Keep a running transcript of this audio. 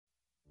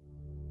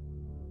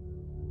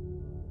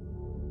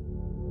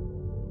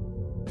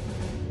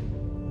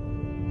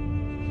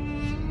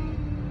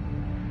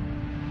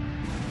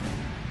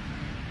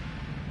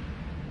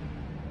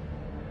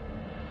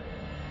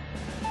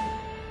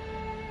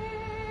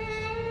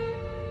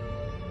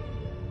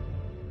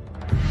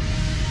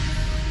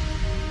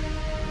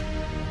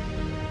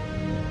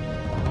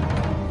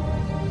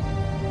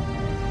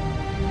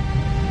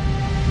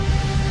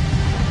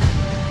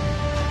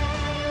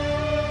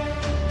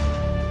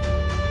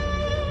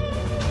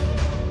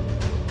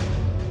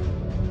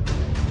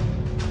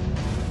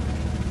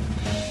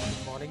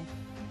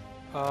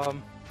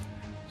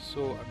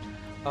So,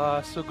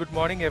 so good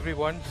morning,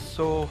 everyone.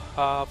 For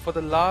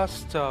the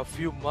last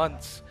few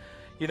months,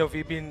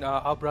 we've been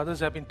our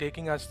brothers have been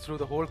taking us through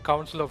the whole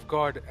counsel of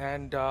God,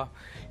 and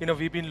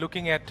we've been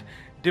looking at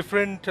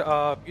different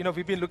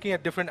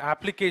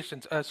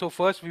applications. So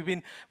first,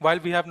 while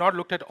we have not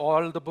looked at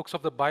all the books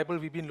of the Bible,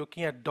 we've been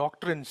looking at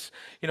doctrines,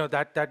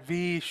 that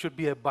we should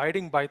be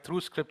abiding by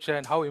through Scripture,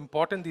 and how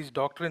important these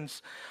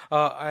doctrines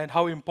and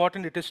how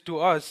important it is to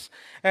us.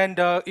 And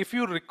if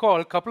you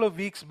recall, a couple of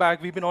weeks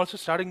back, we've been also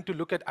starting to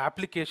look at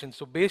applications.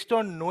 So based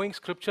on knowing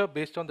Scripture,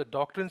 based on the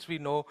doctrines we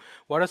know,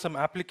 what are some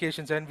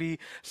applications? And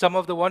some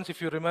of the ones,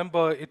 if you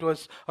remember, it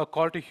was a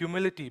call to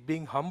humility,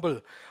 being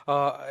humble.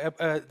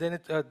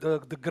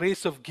 The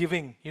grace of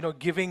giving,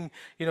 giving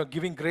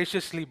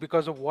graciously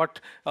because of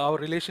what our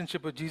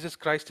relationship with Jesus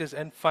Christ is.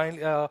 And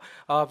finally,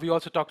 we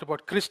also talked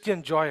about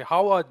Christian joy,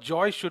 how our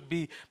joy should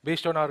be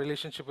based on our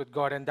relationship with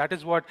God. And that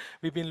is what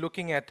we've been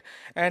looking at.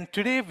 And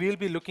today we'll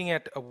be looking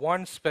at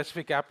one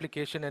specific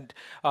application. And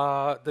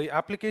the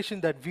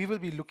application that we will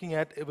be looking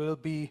at will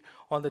be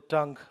on the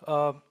tongue.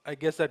 I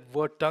guess that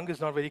word tongue is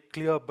not very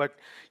clear, but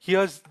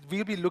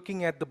we'll be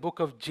looking at the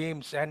book of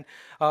James. And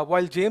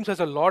while James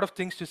has a lot of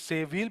things to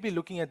say, we'll be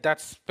looking at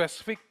that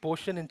specific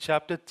portion in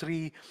chapter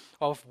 3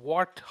 of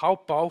how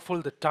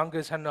powerful the tongue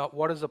is, and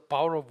what is the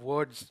power of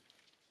words.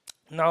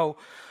 Now,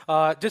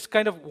 just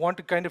kind of want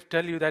to kind of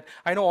tell you that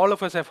I know all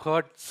of us have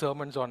heard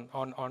sermons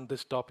on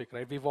this topic,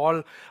 right? We've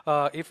all,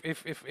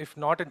 if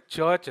not in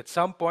church, at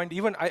some point,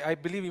 even I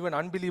believe even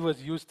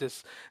unbelievers use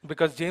this,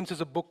 because James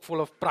is a book full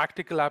of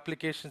practical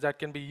applications that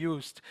can be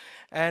used.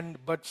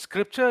 But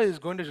Scripture is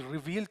going to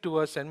reveal to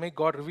us, and may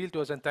God reveal to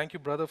us. And thank you,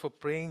 brother, for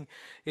praying.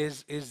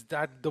 Is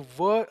that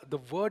the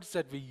words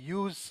that we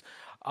use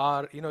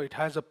are, it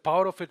has a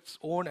power of its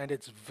own, and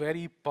it's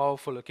very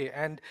powerful. Okay,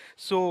 and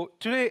so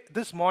today,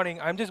 this morning,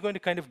 I'm just going to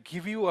kind of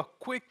give you a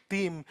quick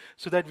theme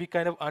so that we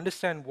kind of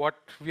understand what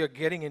we are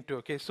getting into.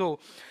 Okay, so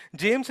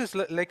James is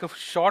like a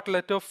short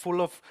letter full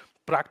of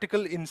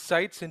practical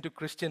insights into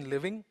Christian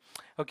living.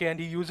 Okay, and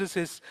he uses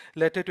his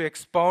letter to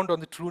expound on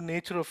the true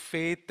nature of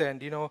faith,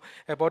 and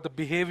about the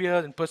behavior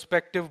and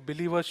perspective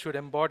believers should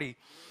embody.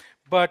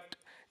 But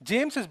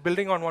James is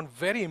building on one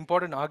very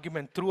important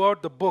argument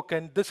throughout the book,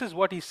 and this is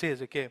what he says,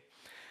 okay?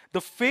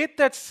 The faith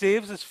that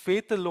saves is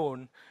faith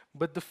alone,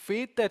 but the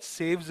faith that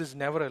saves is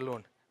never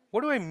alone.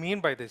 What do I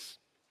mean by this?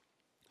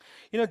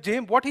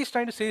 James, what he's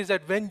trying to say is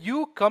that when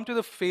you come to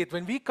the faith,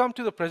 when we come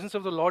to the presence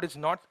of the Lord, it's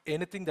not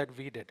anything that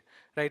we did,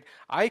 right?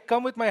 I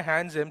come with my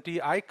hands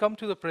empty. I come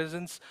to the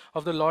presence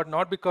of the Lord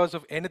not because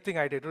of anything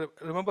I did.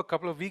 Remember a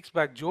couple of weeks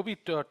back, Joby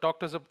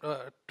talked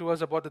to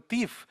us about the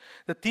thief.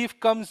 The thief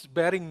comes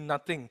bearing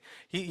nothing.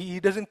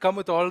 He doesn't come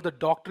with all the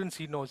doctrines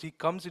he knows. He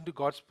comes into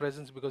God's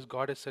presence because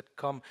God has said,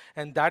 come.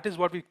 And that is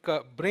what we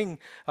bring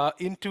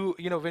into,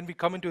 when we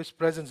come into his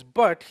presence.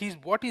 But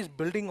what he's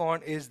building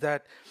on is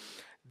that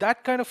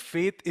kind of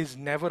faith is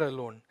never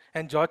alone.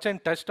 And Georgian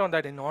touched on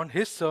that on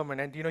his sermon,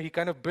 and he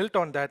kind of built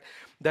on that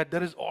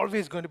there is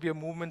always going to be a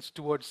movement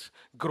towards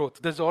growth.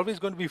 There's always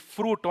going to be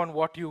fruit on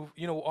what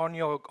on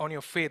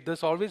your faith.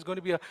 There's always going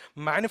to be a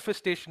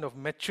manifestation of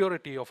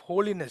maturity, of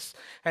holiness,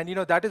 and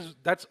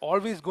that's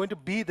always going to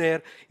be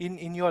there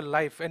in your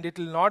life, and it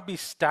will not be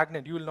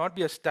stagnant. You will not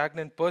be a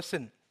stagnant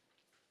person.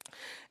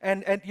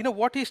 And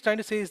what he's trying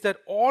to say is that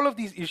all of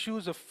these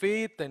issues of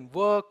faith and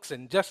works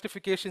and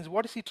justifications,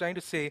 what is he trying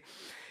to say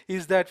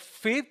is that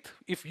faith,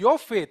 if your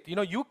faith,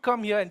 you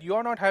come here and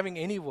you're not having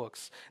any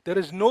works, there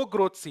is no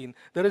growth seen,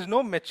 there is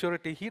no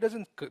maturity. He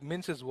doesn't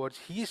mince his words.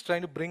 He's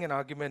trying to bring an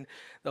argument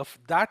of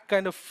that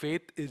kind of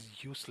faith is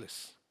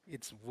useless.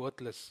 It's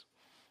worthless.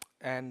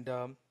 And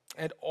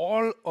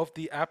all of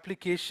the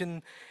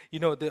application,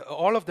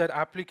 all of that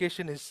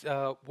application is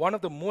one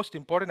of the most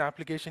important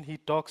application he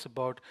talks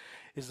about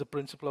is the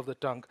principle of the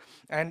tongue.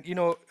 And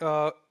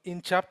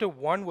in chapter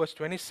 1 verse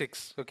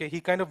 26, okay,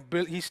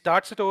 he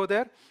starts it over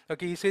there.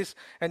 Okay, he says,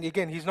 and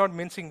again, he's not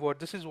mincing word.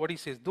 This is what he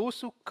says: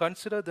 those who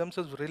consider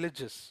themselves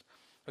religious.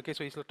 Okay,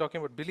 so he's talking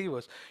about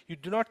believers. You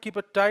do not keep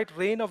a tight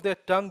rein of their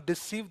tongue,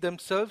 deceive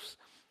themselves,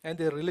 and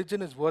their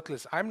religion is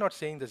worthless. I'm not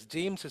saying this.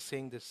 James is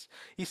saying this.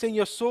 He's saying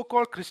your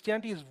so-called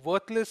Christianity is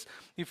worthless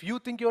if you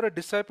think you're a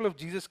disciple of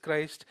Jesus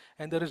Christ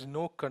and there is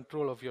no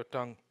control of your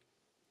tongue.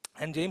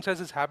 And James has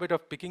this habit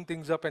of picking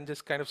things up and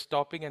just kind of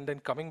stopping and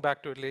then coming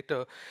back to it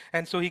later.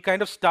 And so he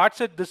kind of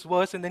starts at this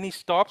verse and then he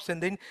stops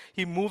and then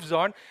he moves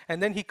on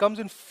and then he comes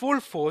in full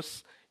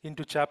force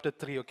into chapter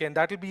 3. Okay, and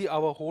that will be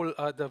our whole,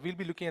 we'll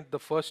be looking at the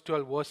first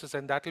 12 verses,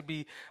 and that will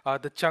be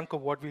the chunk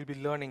of what we'll be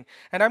learning.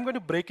 And I'm going to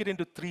break it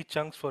into 3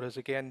 chunks for us.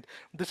 Okay, and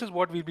this is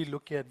what we'll be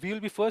looking at. We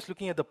will be first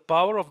looking at the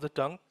power of the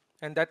tongue.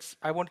 And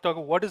I want to talk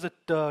about what does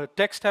the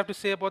text have to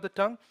say about the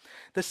tongue.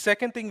 The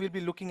second thing we'll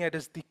be looking at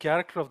is the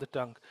character of the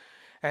tongue.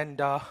 And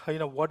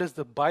what does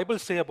the Bible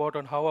say about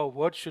on how our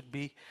words should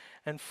be?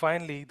 And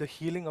finally, the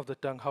healing of the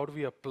tongue. How do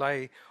we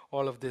apply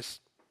all of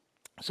this?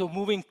 So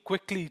moving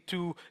quickly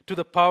to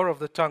the power of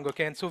the tongue,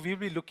 okay, and so we'll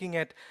be looking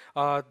at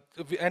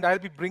and I'll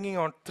be bringing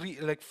on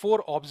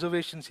four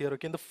observations here,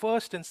 okay. In the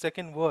first and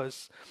second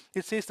verse,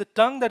 it says the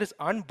tongue that is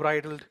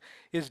unbridled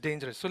is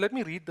dangerous. So let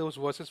me read those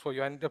verses for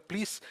you, and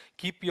please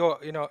keep your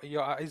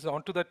your eyes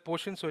onto that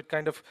portion, so it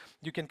kind of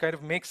you can kind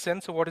of make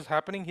sense of what is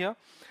happening here.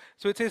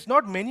 So it says,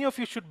 not many of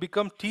you should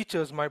become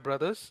teachers, my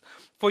brothers,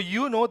 for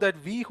you know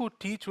that we who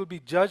teach will be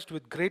judged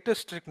with greater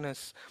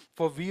strictness.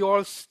 For we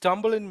all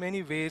stumble in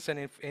many ways, and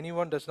if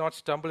anyone does not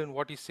stumble in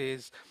what he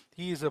says,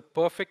 he is a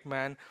perfect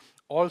man,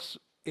 also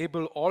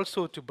able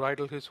also to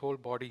bridle his whole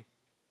body.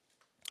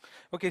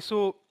 Okay,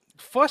 so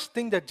first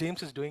thing that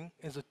James is doing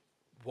is a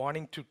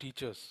warning to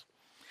teachers.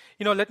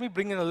 Let me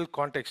bring in a little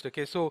context.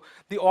 Okay, so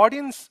the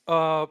audience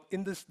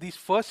in these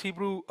first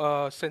Hebrew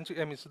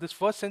century, I mean, so this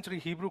first century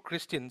Hebrew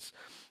Christians,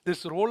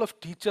 this role of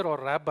teacher or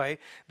rabbi,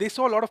 they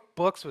saw a lot of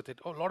perks with it,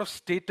 a lot of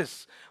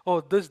status. Oh,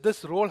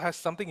 this role has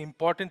something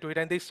important to it,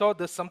 and they saw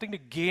there's something to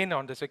gain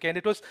on this. Okay, and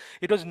it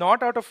was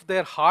not out of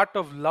their heart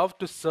of love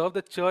to serve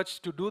the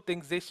church, to do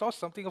things. They saw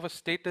something of a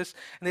status,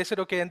 and they said,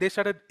 okay, and they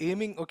started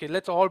aiming. Okay,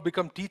 let's all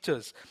become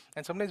teachers.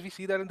 And sometimes we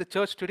see that in the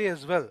church today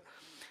as well.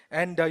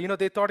 And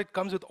they thought it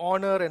comes with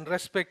honor and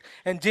respect,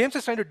 and James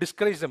is trying to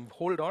discourage them.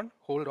 Hold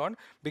on,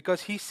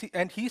 because he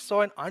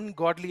saw an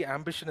ungodly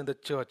ambition in the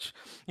church.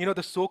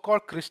 The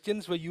so-called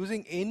Christians were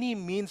using any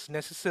means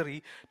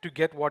necessary to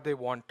get what they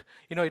want.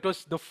 It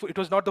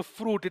was not the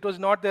fruit, it was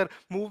not their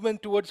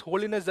movement towards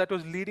holiness that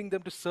was leading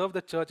them to serve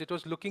the church. It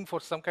was looking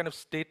for some kind of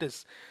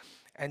status.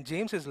 And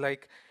James is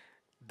like,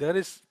 there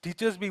is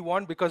teachers we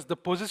want, because the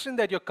position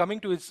that you're coming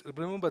to is,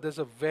 remember, there's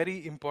a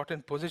very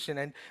important position,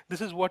 and this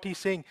is what he's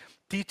saying.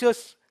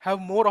 Teachers have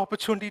more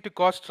opportunity to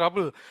cause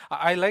trouble.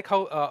 I like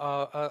how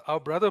our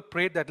brother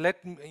prayed that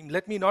let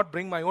me not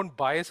bring my own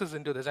biases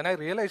into this, and I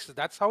realized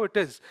that's how it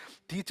is.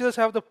 Teachers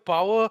have the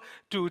power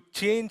to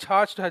change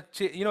hearts,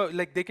 to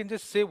like they can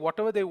just say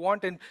whatever they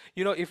want, and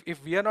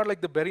if we are not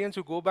like the Bereans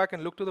who go back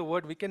and look to the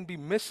word, we can be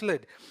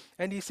misled.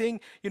 And he's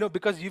saying,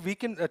 because we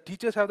can,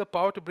 teachers have the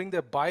power to bring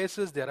their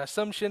biases, their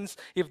assumptions.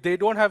 If they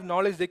don't have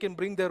knowledge, they can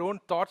bring their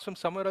own thoughts from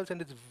somewhere else,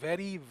 and it's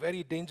very,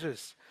 very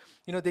dangerous.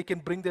 They can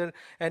bring their,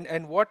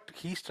 and what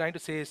he's trying to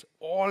say is,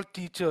 all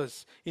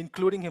teachers,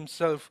 including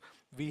himself,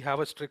 we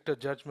have a stricter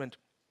judgment.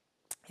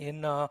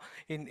 In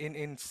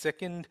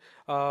second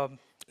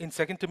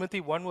Timothy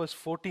 1 verse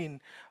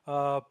 14,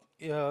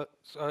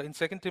 in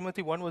second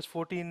Timothy 1 verse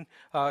 14,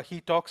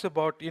 he talks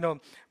about,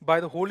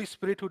 by the Holy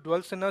Spirit who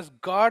dwells in us,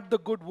 guard the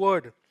good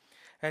word.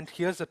 And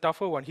here's the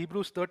tougher one.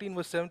 Hebrews 13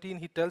 verse 17,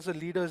 he tells the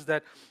leaders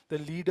that the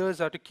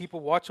leaders are to keep a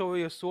watch over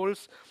your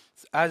souls,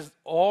 as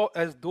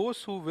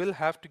those who will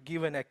have to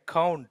give an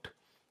account.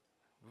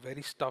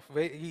 Very tough.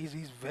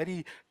 He's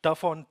very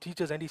tough on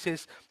teachers, and he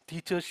says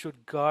teachers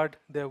should guard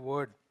their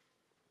word.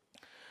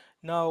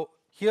 Now,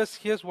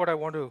 here's what I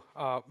want to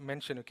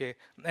mention, okay?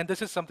 And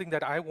this is something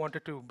that I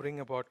wanted to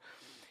bring about.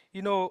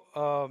 You know,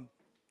 um,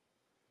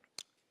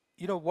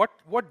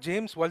 what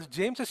James, while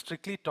James is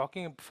strictly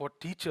talking for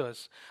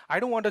teachers, I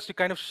don't want us to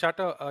kind of shut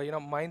our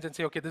minds and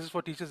say, okay, this is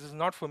for teachers, this is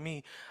not for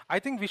me. I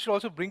think we should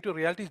also bring to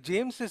reality.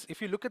 James is,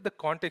 if you look at the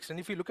context and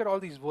if you look at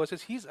all these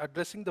verses, he's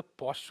addressing the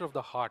posture of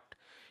the heart.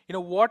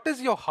 What is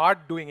your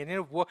heart doing?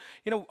 And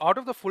out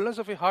of the fullness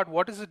of your heart,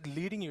 what is it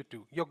leading you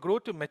to? Your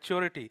growth to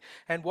maturity.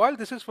 And while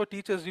this is for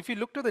teachers, if you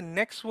look to the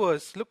next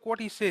verse, look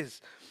what he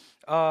says.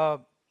 Uh,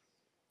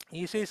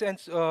 he says, and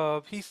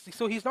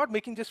he's not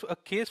making just a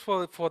case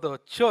for the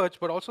church,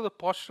 but also the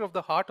posture of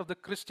the heart of the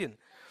Christian.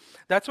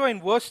 That's why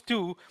in verse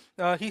 2,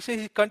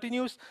 he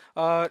continues,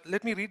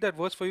 let me read that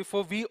verse for you.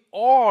 For we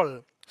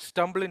all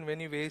stumble in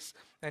many ways,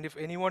 and if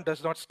anyone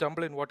does not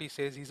stumble in what he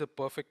says, he's a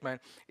perfect man.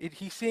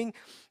 He's saying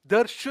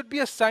there should be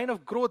a sign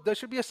of growth, there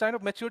should be a sign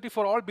of maturity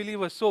for all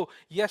believers. So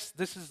yes,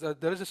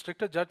 there is a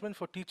stricter judgment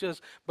for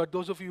teachers, but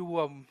those of you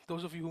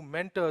who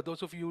mentor,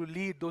 those of you who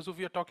lead, those of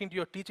you who are talking to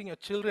your teaching your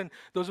children,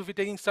 those of you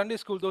taking Sunday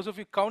school, those of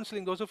you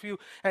counseling, those of you,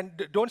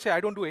 and don't say I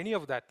don't do any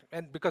of that,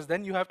 and because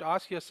then you have to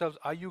ask yourselves,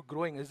 are you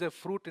growing? Is there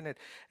fruit in it?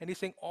 And he's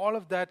saying all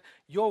of that,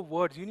 your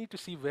words, you need to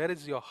see where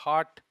is your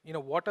heart.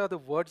 What are the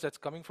words that's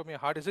coming from your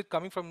heart? Is it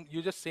coming from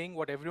you just saying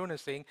what everyone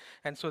is saying,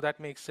 and so that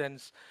makes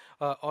sense,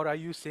 or are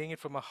you saying it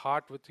from a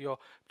heart with your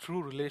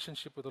true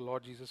relationship with the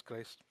Lord Jesus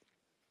Christ?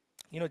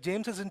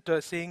 James isn't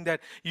saying that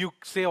you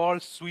say all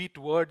sweet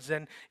words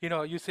and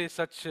you say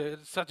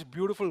such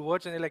beautiful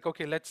words, and you're like,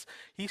 okay, let's.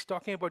 He's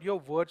talking about your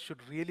words should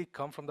really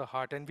come from the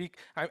heart. And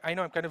I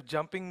know I'm kind of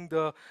jumping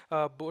the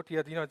boat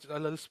here. It's a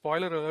little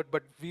spoiler alert,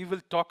 but we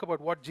will talk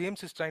about what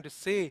James is trying to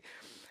say.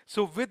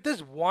 So with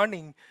this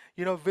warning,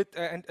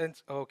 and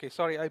okay,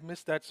 sorry, I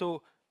missed that.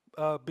 So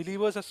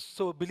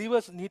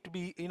believers need to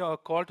be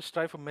called to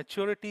strive for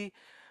maturity.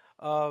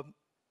 Um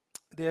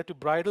they have to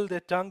bridle their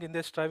tongue in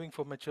their striving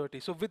for maturity.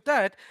 So with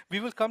that, we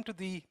will come to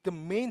the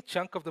main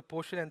chunk of the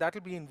portion, and that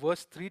will be in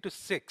verse 3 to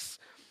 6.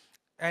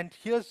 And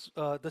here's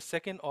the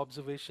second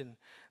observation.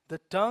 The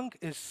tongue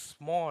is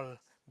small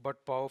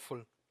but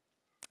powerful.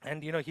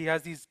 And he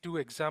has these two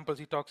examples.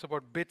 He talks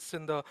about bits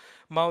in the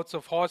mouths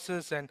of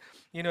horses, and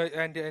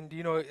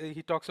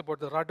he talks about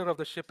the rudder of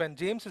the ship. And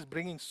James is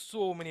bringing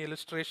so many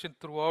illustration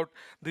throughout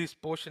this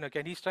portion.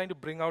 Again, he's trying to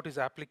bring out his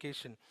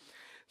application.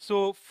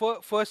 So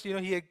first,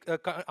 he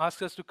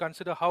asks us to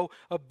consider how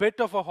a bit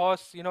of a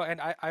horse,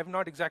 and I've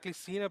not exactly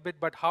seen a bit,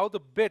 but how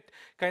the bit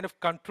kind of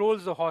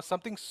controls the horse.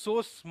 Something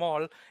so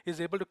small is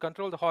able to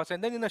control the horse.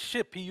 And then in a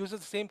ship, he uses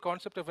the same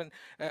concept of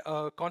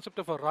concept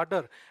of a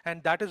rudder,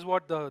 and that is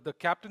what the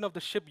captain of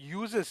the ship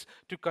uses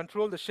to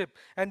control the ship.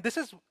 And this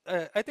is,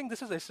 I think,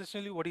 this is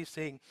essentially what he's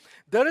saying.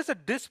 There is a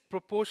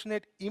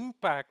disproportionate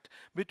impact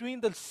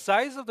between the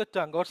size of the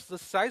tongue, or the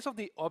size of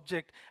the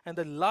object, and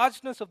the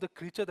largeness of the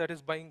creature that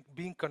is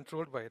being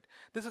controlled by it.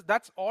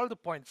 That's all the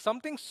point.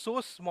 Something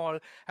so small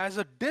has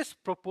a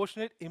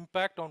disproportionate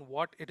impact on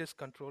what it is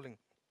controlling.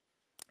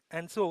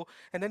 And so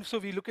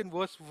we look in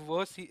verse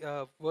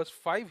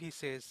 5. He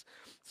says,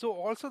 so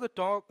also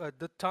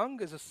the tongue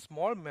is a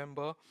small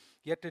member,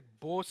 yet it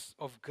boasts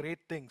of great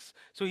things.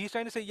 So he's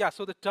trying to say, yeah,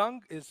 so the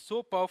tongue is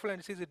so powerful,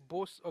 and he says it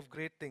boasts of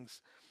great things.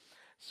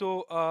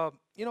 So,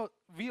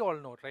 we all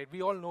know, right?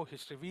 We all know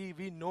history.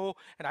 We know,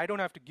 and I don't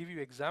have to give you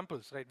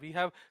examples, right? We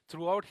have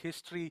throughout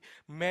history,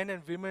 men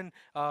and women,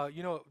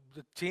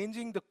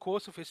 changing the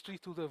course of history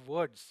through their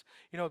words.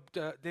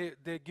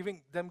 They're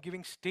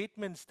giving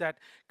statements that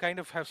kind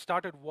of have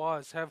started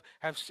wars, have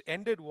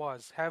ended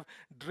wars, have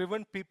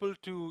driven people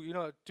to,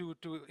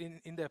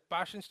 in their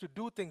passions to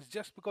do things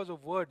just because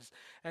of words.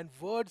 And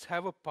words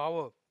have a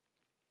power.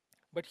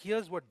 But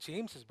here's what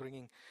James is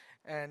bringing,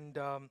 and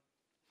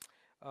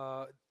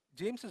uh,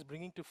 James is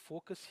bringing to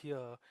focus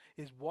here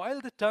is, while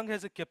the tongue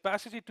has a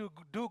capacity to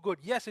do good,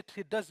 yes, it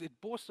does, it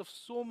boasts of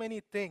so many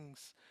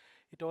things,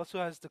 it also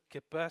has the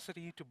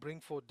capacity to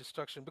bring forth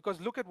destruction. Because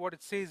look at what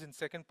it says in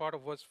second part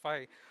of verse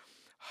 5.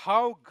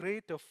 How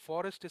great a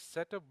forest is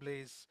set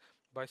ablaze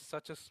by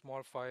such a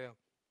small fire.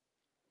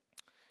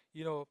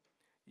 You know,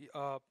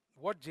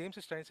 what James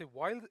is trying to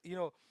say,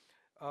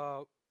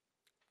 uh,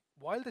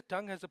 while the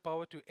tongue has the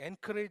power to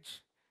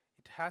encourage,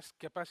 it has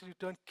capacity to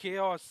turn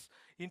chaos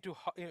into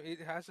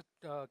it has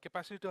a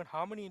capacity to turn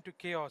harmony into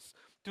chaos,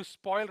 to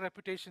spoil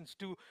reputations,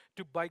 to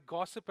by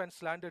gossip and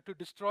slander, to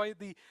destroy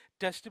the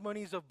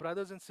testimonies of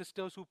brothers and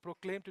sisters who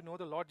proclaim to know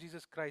the Lord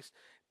Jesus Christ.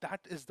 That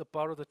is the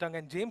power of the tongue.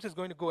 And James is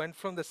going to go, and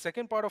from the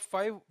second part of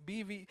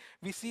 5b,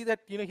 we see that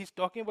he's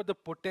talking about the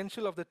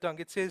potential of the tongue.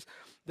 It says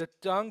the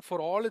tongue, for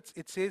all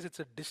it says it's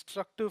a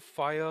destructive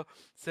fire,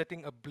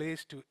 setting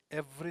ablaze to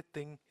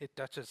everything it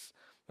touches.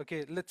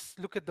 Okay, let's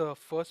look at the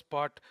first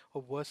part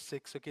of verse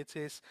 6. Okay, it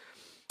says,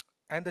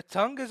 and the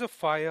tongue is a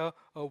fire,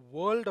 a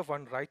world of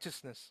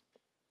unrighteousness.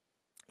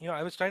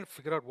 I was trying to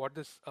figure out what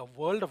this a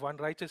world of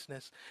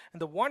unrighteousness.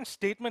 And the one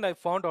statement I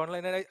found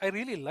online, and I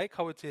really like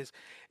how it says,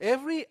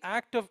 every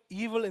act of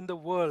evil in the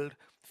world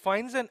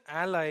finds an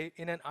ally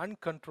in an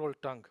uncontrolled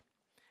tongue.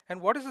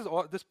 And what is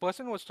this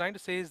person was trying to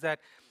say is that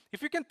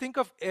if you can think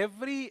of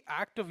every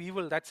act of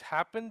evil that's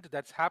happened,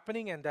 that's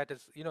happening, and that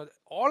is,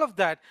 all of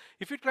that,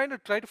 if you're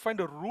try to find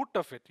a root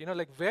of it,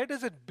 like where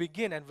does it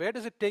begin and where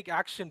does it take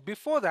action?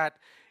 Before that,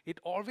 it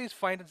always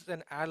finds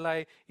an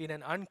ally in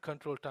an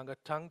uncontrolled tongue, a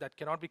tongue that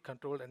cannot be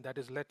controlled and that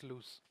is let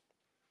loose.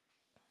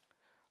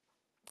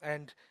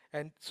 And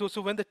so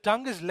when the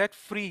tongue is let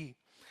free,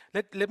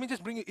 let me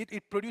just bring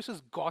it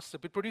produces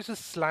gossip, it produces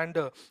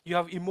slander, you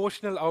have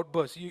emotional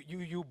outbursts,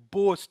 you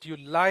boast, you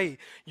lie,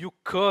 you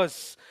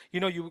curse,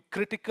 you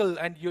critical,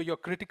 and you're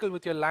critical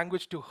with your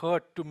language to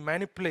hurt, to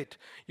manipulate,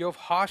 you have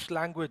harsh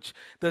language,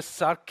 there's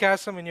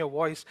sarcasm in your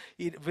voice,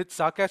 with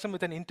sarcasm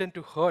with an intent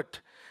to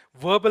hurt,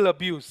 verbal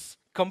abuse,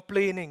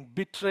 complaining,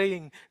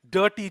 betraying,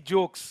 dirty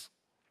jokes,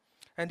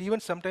 and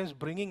even sometimes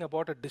bringing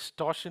about a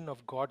distortion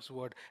of God's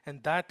word.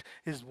 And that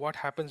is what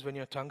happens when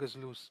your tongue is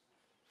loose.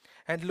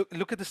 And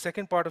look at the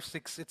second part of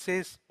 6. It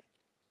says,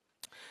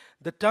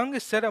 the tongue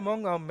is set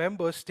among our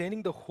members,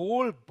 staining the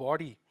whole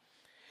body.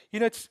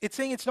 It's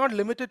saying it's not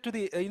limited to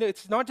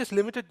it's not just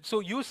limited. So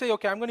you say,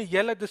 okay, I'm going to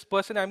yell at this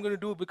person, I'm going to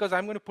do because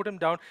I'm going to put him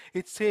down.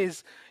 It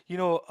says,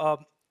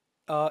 an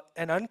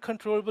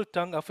uncontrollable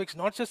tongue affects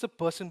not just the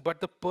person,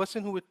 but the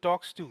person who it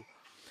talks to.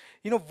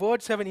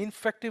 Words have an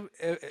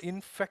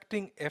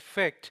infecting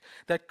effect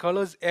that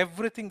colors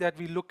everything that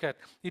we look at.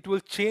 It will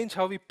change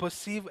how we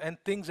perceive and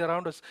things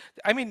around us.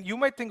 I mean, you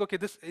might think, okay,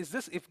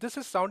 if this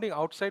is sounding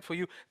outside for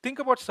you, think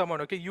about someone,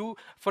 okay?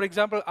 For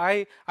example,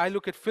 I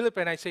look at Philip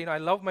and I say, I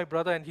love my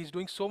brother and he's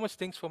doing so much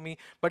things for me.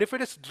 But if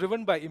it is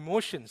driven by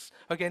emotions,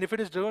 okay, and if it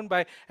is driven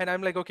by, and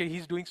I'm like, okay,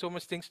 he's doing so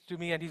much things to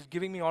me and he's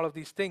giving me all of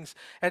these things.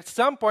 At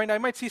some point, I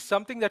might see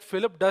something that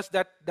Philip does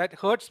that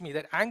hurts me,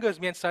 that angers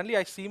me, and suddenly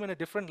I see him in a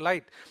different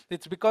light.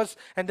 It's because,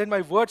 and then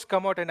my words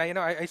come out, and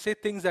I say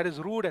things that is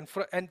rude, and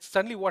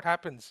suddenly what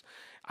happens?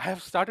 I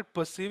have started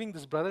perceiving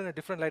this brother in a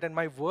different light, and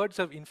my words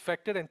have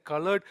infected and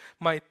colored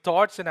my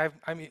thoughts, and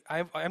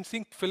I'm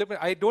seeing Philip.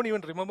 I don't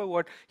even remember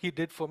what he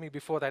did for me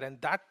before that, and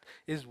that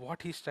is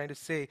what he's trying to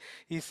say.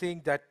 He's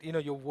saying that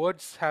your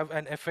words have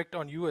an effect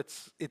on you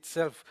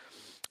itself,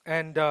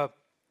 and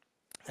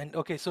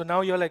okay, so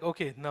now you're like,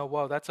 okay, now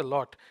wow, that's a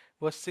lot.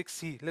 verse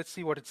 6c. Let's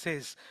see what it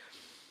says.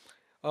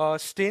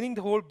 Staining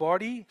the whole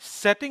body,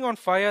 setting on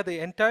fire the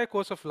entire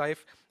course of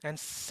life, and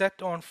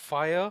set on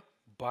fire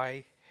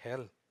by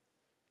hell.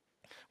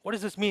 What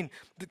does this mean?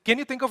 Can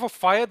you think of a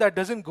fire that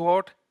doesn't go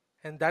out?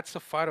 And that's the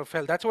fire of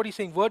hell. That's what he's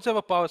saying. Words have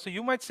a power. So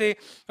you might say,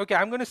 okay,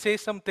 I'm going to say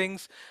some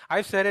things.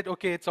 I've said it.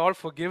 Okay, it's all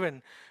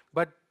forgiven.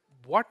 But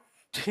what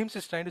James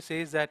is trying to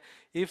say is that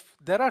if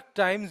there are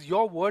times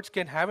your words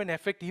can have an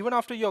effect, even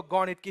after you're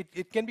gone,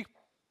 it can be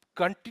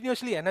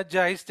continuously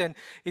energized, and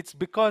it's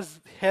because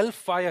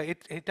hellfire,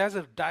 it has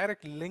a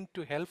direct link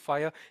to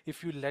hellfire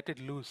if you let it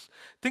loose.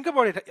 Think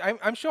about it.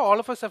 I'm sure all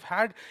of us have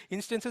had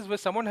instances where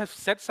someone has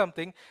said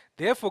something,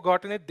 they've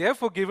forgotten it, they've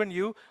forgiven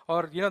you,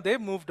 or they've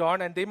moved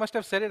on, and they must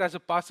have said it as a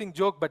passing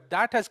joke, but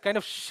that has kind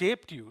of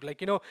shaped you.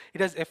 Like, it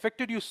has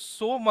affected you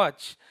so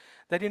much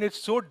that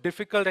it's so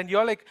difficult, and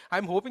you're like,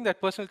 I'm hoping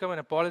that person will come and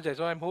apologize,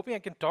 or I'm hoping I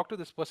can talk to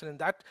this person. And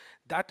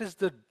that is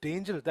the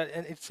danger.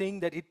 And it's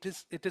saying that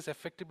it is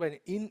affected by an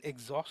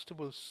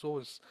inexhaustible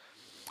source,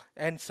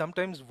 and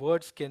sometimes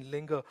words can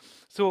linger.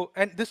 So,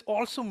 and this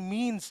also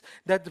means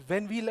that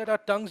when we let our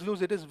tongues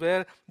loose, it is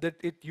where that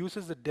it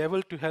uses the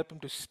devil to help him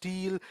to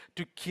steal,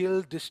 to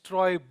kill,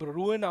 destroy,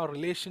 ruin our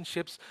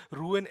relationships,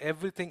 ruin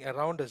everything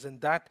around us.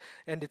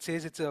 And it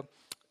says it's a,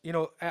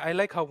 I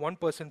like how one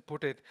person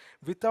put it: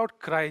 without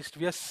Christ,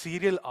 we are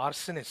serial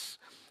arsonists,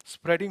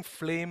 spreading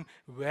flame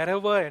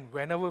wherever and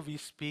whenever we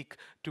speak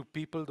to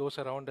people, those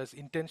around us.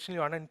 Intentionally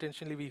or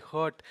unintentionally, we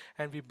hurt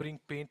and we bring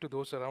pain to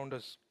those around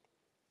us.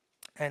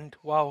 And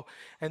wow,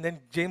 and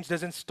then James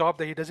doesn't stop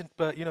there. He doesn't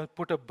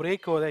put a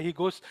break over there. He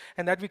goes,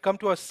 and that we come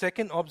to our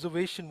second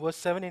observation, verse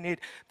 7 and 8.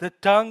 The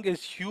tongue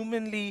is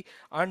humanly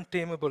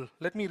untamable.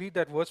 Let me read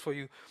that verse for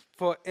you.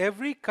 For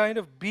every kind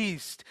of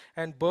beast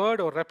and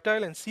bird or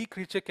reptile and sea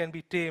creature can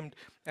be tamed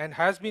and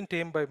has been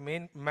tamed by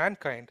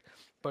mankind,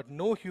 but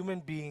no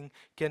human being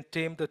can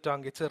tame the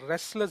tongue. It's a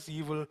restless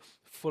evil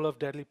full of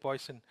deadly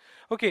poison.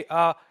 Okay,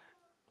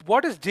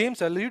 what is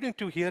James alluding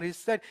to here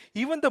is that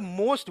even the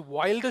most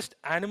wildest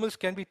animals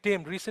can be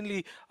tamed.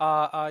 Recently,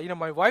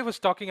 my wife was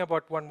talking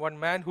about one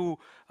man who,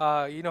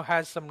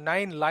 has some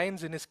 9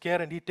 lions in his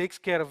care, and he takes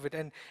care of it.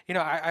 And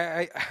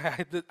I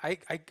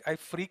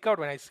freak out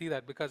when I see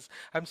that, because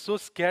I'm so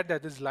scared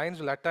that these lions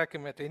will attack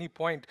him at any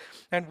point.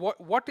 And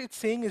what it's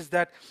saying is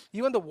that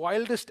even the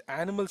wildest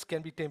animals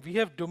can be tamed. We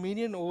have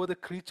dominion over the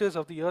creatures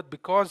of the earth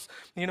because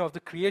of the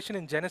creation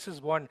in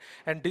Genesis 1.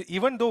 And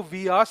even though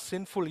we are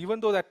sinful, even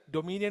though that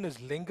dominion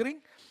is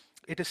lingering,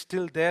 it is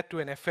still there to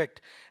an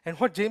effect. And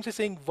what James is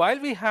saying, while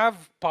we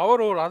have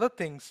power over other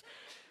things,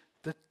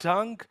 the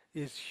tongue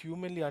is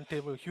humanly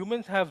untamable.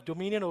 Humans have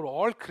dominion over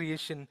all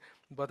creation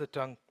but the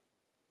tongue.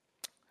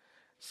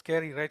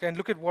 Scary, right? And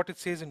look at what it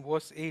says in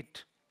verse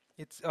 8.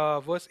 It's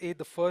verse 8,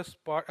 the first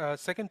part,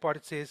 second part,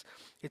 it says,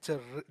 it's a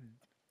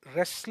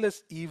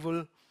restless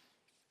evil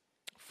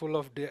full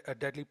of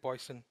deadly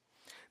poison.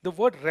 The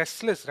word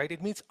restless, right?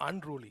 It means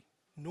unruly,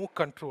 no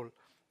control.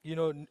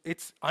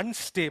 It's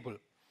unstable.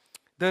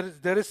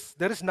 There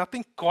is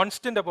nothing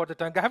constant about the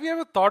tongue. Have you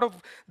ever thought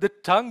of the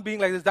tongue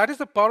being like this? That is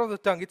the power of the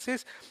tongue. It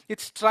says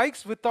it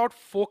strikes without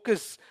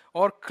focus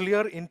or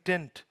clear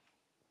intent.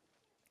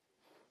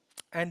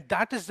 And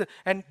that is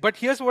but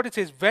here's what it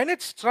says: when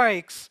it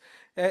strikes,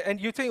 and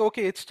you think,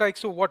 okay, it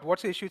strikes, so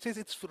what's the issue? It says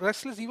it's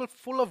restless evil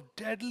full of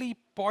deadly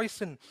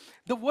poison.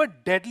 The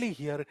word deadly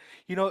here,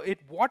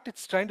 what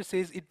it's trying to say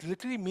is it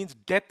literally means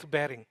death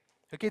bearing.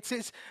 Okay, it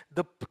says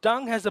the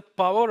tongue has the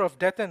power of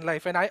death and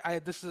life. And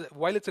this is,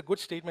 while it's a good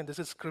statement, this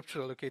is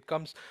scriptural. Okay, it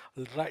comes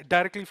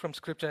directly from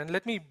scripture. And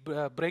let me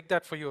break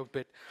that for you a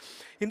bit.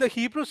 In the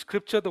Hebrew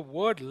scripture, the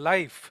word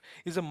life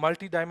is a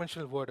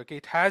multidimensional word. Okay,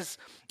 it has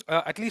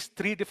at least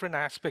 3 different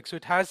aspects. So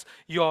it has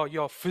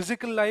your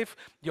physical life,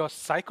 your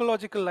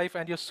psychological life,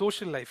 and your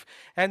social life.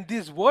 And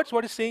these words,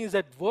 what it's saying is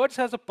that words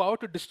has the power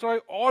to destroy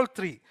all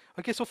 3.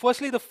 Okay, so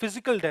firstly, the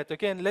physical death.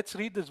 Okay, and let's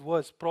read this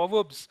verse,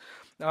 Proverbs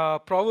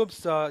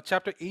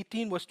chapter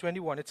 18, verse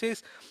 21. It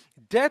says,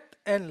 death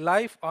and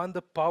life are in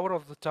the power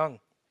of the tongue.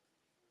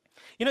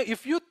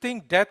 If you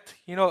think death,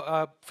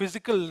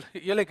 physical,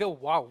 you're like, oh,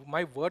 wow,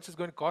 my words is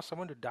going to cause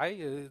someone to die.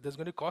 There's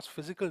going to cause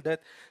physical death.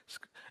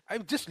 I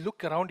just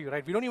look around you,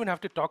 right? We don't even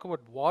have to talk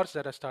about wars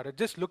that are started.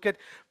 Just look at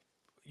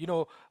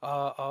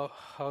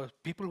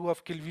people who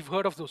have killed. We've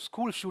heard of those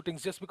school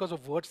shootings just because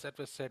of words that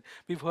were said.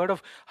 We've heard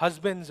of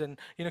husbands and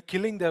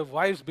killing their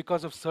wives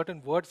because of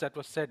certain words that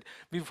were said.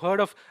 We've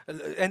heard of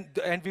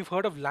and we've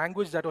heard of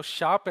language that was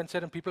sharp and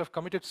said, and people have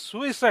committed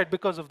suicide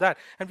because of that.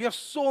 And we have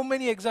so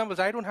many examples.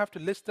 I don't have to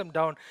list them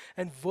down.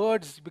 And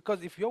words,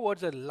 because if your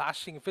words are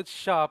lashing, if it's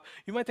sharp,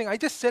 you might think, I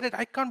just said it.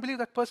 I can't believe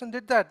that person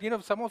did that.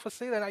 Some of us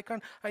say that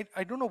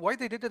I don't know why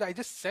they did it. I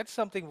just said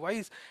something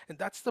wise, and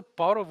that's the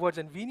power of words.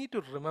 And we need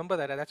to remember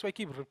that. That's why I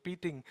keep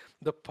repeating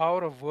the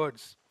power of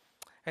words.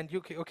 And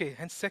okay,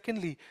 and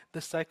secondly, the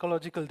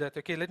psychological death.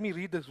 Okay, let me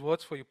read these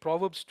words for you.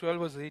 Proverbs 12,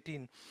 verse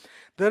 18.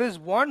 There is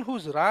one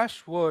whose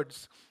rash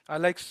words are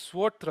like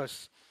sword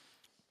thrusts.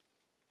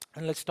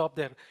 And let's stop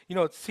there.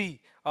 See,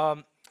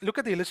 look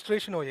at the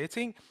illustration over here. It's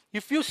saying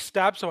if you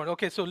stab someone,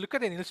 okay, so look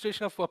at an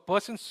illustration of a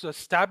person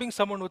stabbing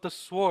someone with a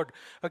sword,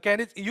 okay,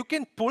 and you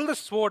can pull the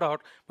sword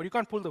out, but you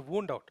can't pull the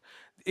wound out.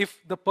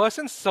 If the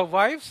person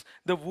survives,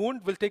 the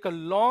wound will take a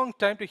long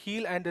time to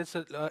heal, and there's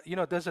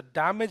a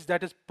damage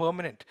that is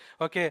permanent,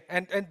 okay,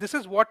 and this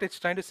is what it's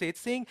trying to say.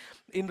 It's saying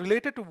in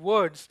related to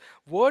words,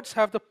 words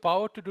have the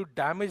power to do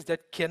damage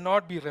that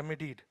cannot be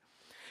remedied.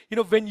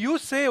 When you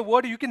say a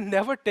word, you can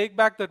never take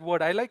back that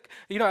word. I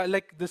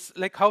like this,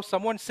 like how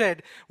someone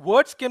said,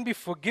 words can be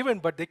forgiven,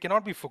 but they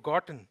cannot be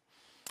forgotten.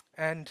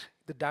 And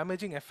the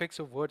damaging effects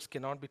of words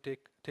cannot be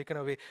taken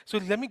away. So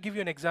let me give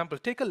you an example.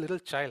 Take a little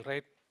child,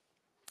 right?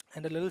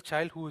 And a little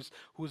child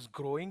who's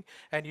growing,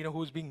 and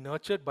who's being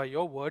nurtured by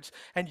your words,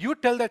 and you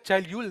tell that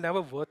child you will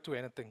never worth to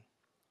anything.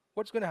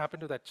 What's going to happen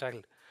to that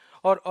child?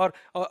 Or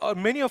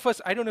many of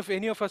us, I don't know if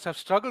any of us have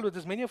struggled with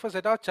this. Many of us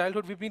at our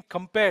childhood, we've been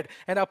compared,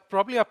 and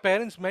probably our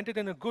parents meant it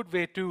in a good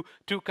way to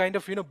kind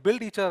of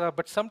build each other up.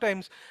 But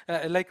sometimes,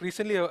 like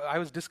recently, I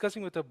was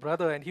discussing with a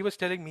brother, and he was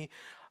telling me,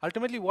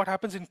 ultimately, what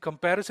happens in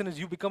comparison is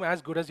you become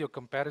as good as your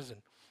comparison.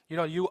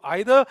 You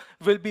either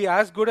will be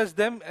as good as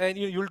them, and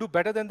you'll do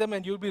better than them,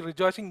 and you'll be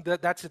rejoicing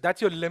that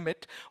that's your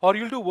limit, or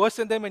you'll do worse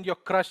than them, and you're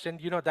crushed, and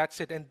that's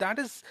it. And that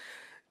is,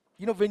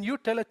 when you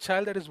tell a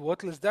child that is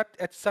worthless, that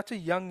at such a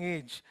young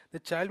age, the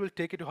child will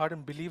take it to heart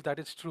and believe that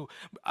it's true.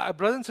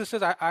 Brothers and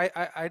sisters,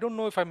 I don't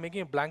know if I'm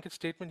making a blanket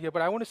statement here,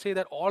 but I want to say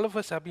that all of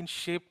us have been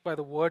shaped by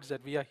the words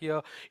that we are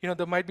here.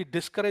 There might be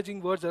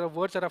discouraging words, there are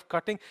words that are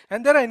cutting,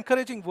 and there are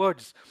encouraging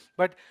words.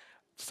 But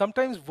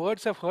sometimes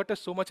words have hurt us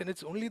so much, and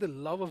it's only the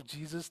love of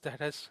Jesus that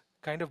has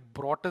kind of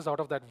brought us out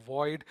of that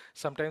void,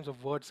 sometimes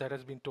of words that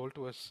has been told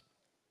to us.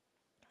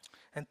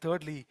 And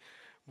thirdly,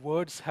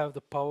 words have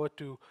the power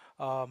to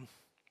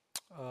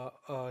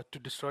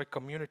destroy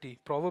community.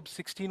 Proverbs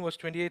 16 verse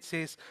 28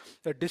 says,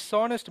 "A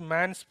dishonest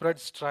man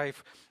spreads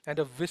strife, and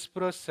a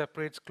whisperer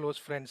separates close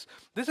friends."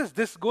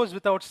 This goes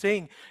without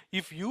saying.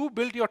 If you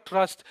build your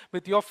trust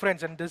with your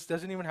friends, and this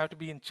doesn't even have to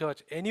be in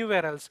church,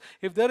 anywhere else,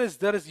 if there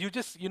is you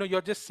just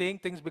you're just saying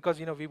things because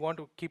we want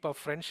to keep our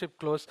friendship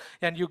close,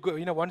 and you go,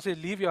 once you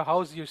leave your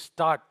house, you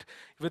start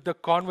with the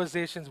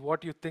conversations,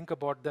 what you think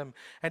about them.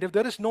 And if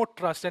there is no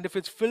trust, and if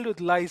it's filled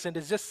with lies, and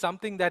it's just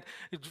something that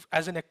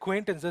as an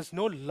acquaintance, there's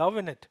no love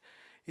in it,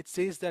 it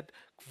says that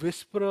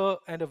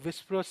a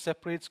whisperer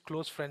separates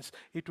close friends.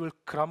 It will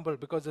crumble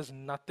because there's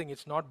nothing,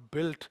 it's not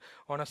built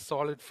on a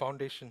solid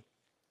foundation.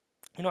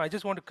 I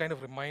just want to kind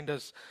of remind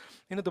us,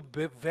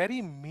 the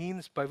very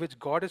means by which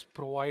God has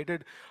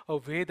provided a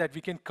way that we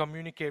can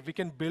communicate, we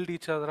can build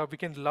each other up, we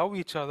can love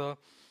each other,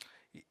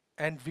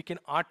 and we can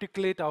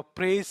articulate our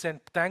praise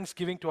and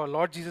thanksgiving to our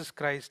Lord Jesus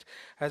Christ,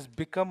 has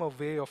become a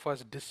way of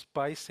us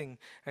despising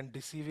and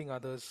deceiving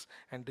others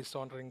and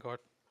dishonoring God.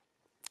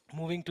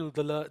 Moving to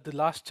the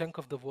last chunk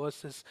of the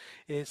verses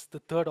is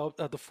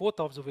the fourth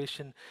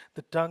observation.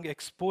 The tongue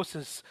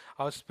exposes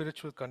our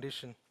spiritual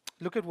condition.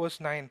 Look at verse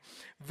 9.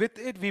 With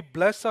it we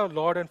bless our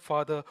Lord and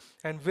Father,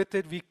 and with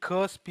it we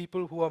curse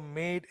people who are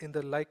made in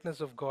the likeness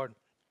of God.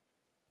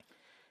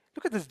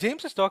 Look at this.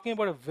 James is talking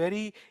about a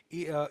very,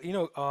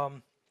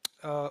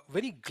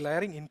 very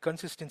glaring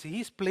inconsistency.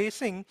 He's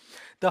placing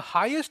the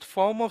highest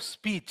form of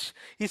speech.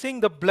 He's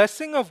saying the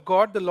blessing of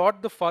God, the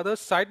Lord the Father,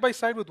 side by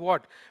side with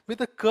what? With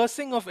the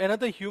cursing of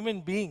another human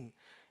being.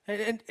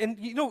 And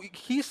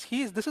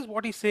he's this is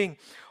what he's saying.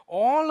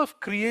 All of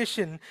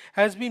creation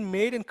has been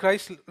made in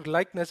Christ's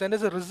likeness, and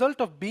as a result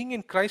of being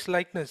in Christ's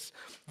likeness,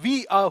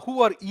 we are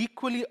who are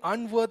equally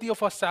unworthy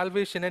of our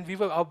salvation. And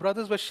our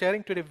brothers were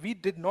sharing today, we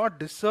did not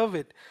deserve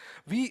it.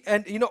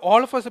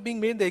 All of us are being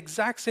made in the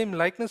exact same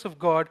likeness of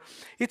God.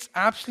 It's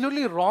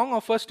absolutely wrong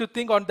of us to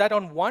think on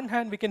one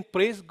hand we can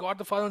praise God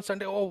the Father on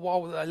Sunday. Oh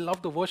wow, I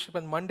love the worship,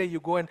 and Monday you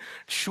go and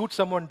shoot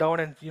someone down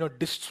and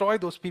destroy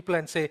those people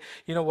and say,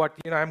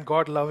 I'm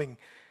God loving.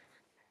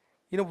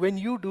 When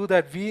you do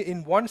that,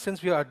 in one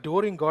sense, we are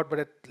adoring God,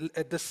 but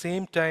at the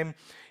same time,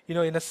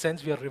 in a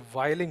sense, we are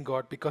reviling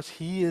God because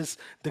He is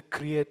the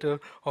creator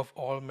of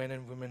all men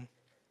and women.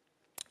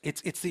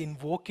 It's the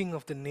invoking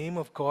of the name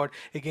of God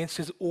against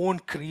His own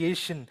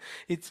creation.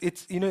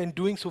 It's in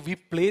doing so,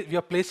 we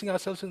are placing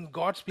ourselves in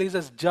God's place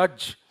as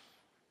judge.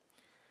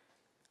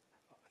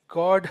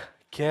 God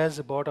cares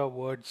about our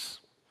words.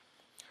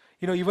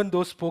 Even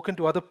those spoken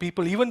to other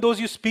people, even those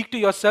you speak to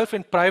yourself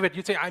in private,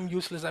 you say, I'm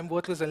useless, I'm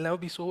worthless, I'll never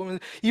be so.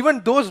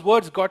 Even those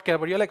words God cares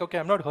about. You're like, okay,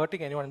 I'm not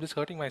hurting anyone, I'm just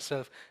hurting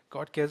myself.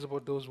 God cares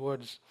about those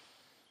words.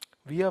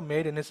 We are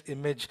made in His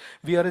image.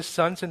 We are His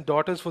sons and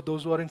daughters for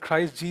those who are in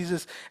Christ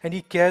Jesus, and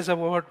He cares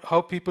about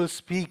how people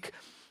speak.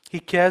 He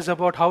cares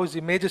about how His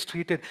image is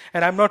treated.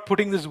 And I'm not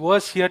putting this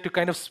verse here to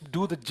kind of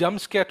do the jump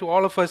scare to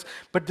all of us,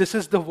 but this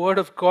is the word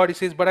of God. He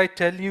says, but I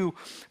tell you,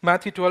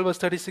 Matthew 12 verse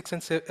 36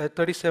 and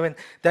 37,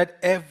 that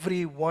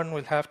everyone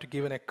will have to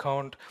give an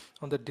account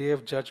on the day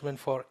of judgment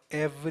for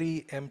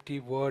every empty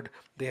word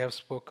they have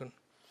spoken.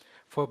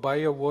 For by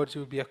your words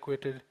you will be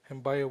acquitted,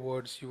 and by your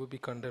words you will be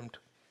condemned.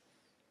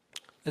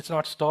 Let's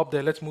not stop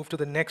there. Let's move to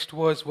the next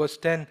verse, verse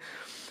 10.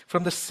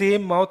 From the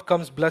same mouth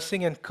comes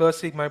blessing and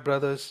cursing, my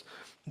brothers.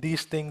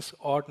 these things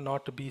ought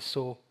not to be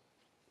so.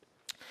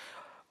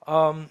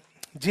 Um,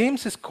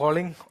 James is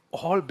calling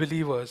all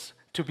believers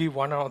to be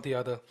one or the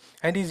other.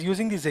 And he's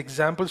using these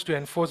examples to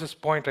enforce his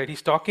point, right?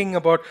 He's talking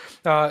about,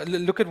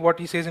 look at what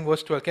he says in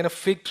verse 12. Can a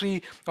fig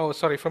tree, oh,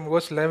 sorry, from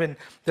verse 11,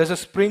 there's a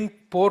spring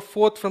pour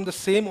forth from the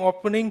same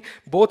opening,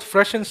 both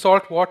fresh and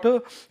salt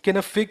water? Can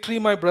a fig tree,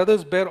 my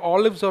brothers, bear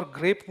olives or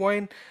grape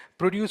wine?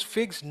 Produce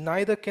figs?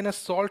 Neither can a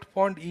salt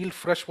pond yield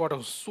fresh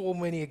water. So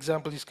many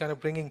examples he's kind of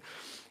bringing.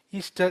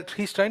 He's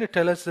trying to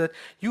tell us that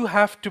you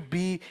have to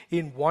be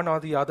in one or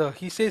the other.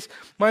 He says,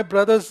 my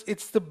brothers,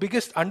 it's the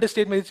biggest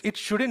understatement. It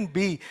shouldn't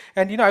be.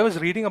 And I was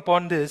reading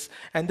upon this,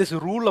 and this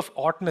rule of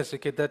oughtness,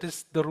 okay, that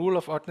is the rule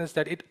of oughtness,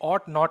 that it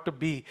ought not to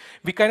be.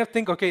 We kind of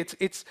think, okay,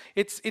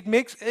 it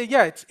makes,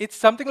 it's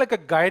something like a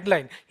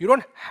guideline. You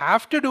don't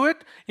have to do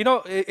it,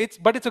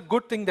 but it's a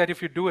good thing that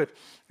if you do it.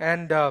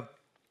 And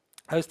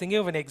I was thinking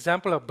of an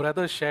example a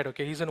brother shared.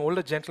 Okay, he's an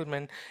older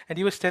gentleman, and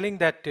he was telling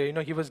that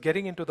he was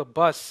getting into the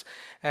bus,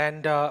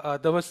 and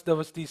there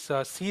was these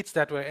seats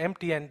that were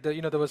empty, and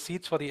there were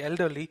seats for the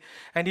elderly.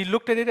 And he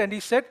looked at it and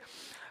he said,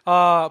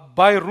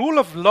 by rule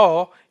of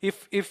law,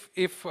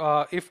 if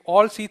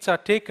all seats are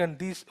taken,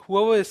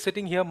 whoever is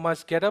sitting here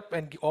must get up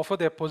and offer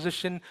their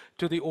position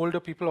to the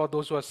older people or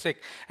those who are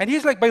sick. And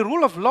he's like, by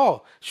rule of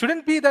law,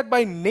 shouldn't be that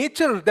by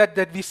nature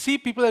that we see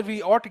people that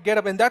we ought to get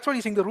up. And that's what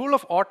he's saying. The rule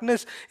of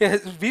oughtness,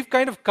 we've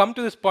kind of come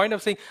to this point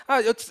of saying,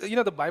 it's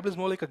the Bible is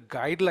more like a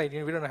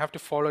guideline. We don't have to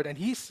follow it. And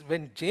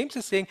when James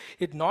is saying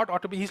it not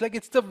ought to be, he's like,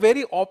 it's the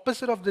very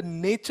opposite of the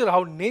nature,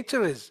 how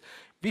nature is.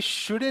 We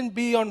shouldn't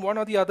be on one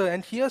or the other.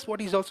 And here's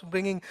what he's also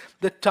bringing.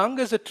 The tongue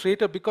is a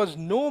traitor, because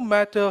no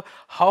matter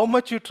how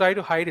much you try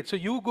to hide it. So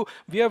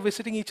we are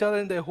visiting each other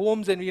in their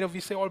homes, and we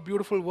say all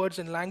beautiful words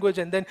and language,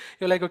 and then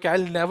you're like, okay,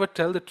 I'll never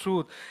tell the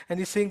truth. And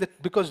he's saying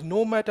that because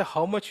no matter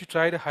how much you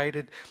try to hide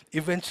it,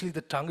 eventually the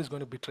tongue is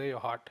going to betray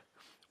your heart.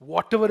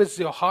 Whatever is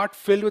your heart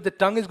filled with, the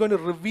tongue is going to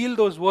reveal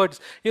those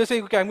words. You're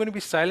saying, okay, I'm going to be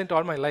silent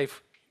all my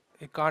life.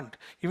 It can't.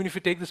 Even if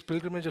you take this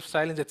pilgrimage of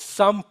silence, at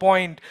some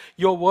point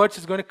your words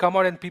is going to come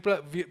out, and people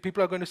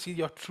are going to see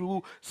your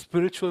true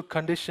spiritual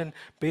condition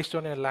based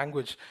on your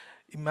language.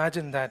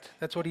 Imagine that.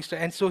 That's what he's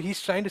trying. And so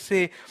he's trying to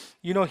say,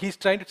 he's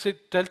trying to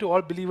tell to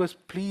all believers,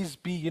 please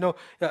be,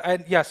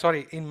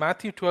 in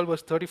Matthew 12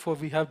 verse 34,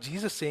 we have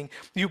Jesus saying,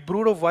 you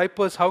brood of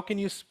vipers, how can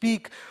you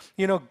speak,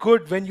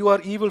 good when you are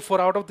evil? For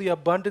out of the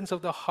abundance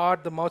of the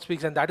heart, the mouth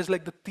speaks. And that is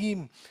like the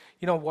theme,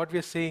 what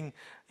we're saying.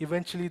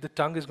 Eventually the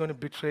tongue is going to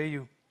betray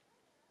you.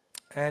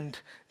 And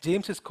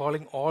James is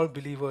calling all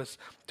believers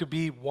to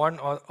be one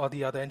or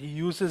the other. And he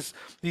uses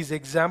these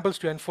examples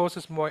to enforce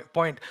his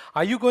point.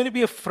 Are you going to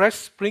be a fresh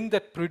spring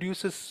that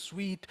produces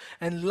sweet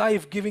and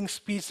life-giving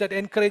speech that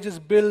encourages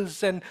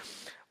bills?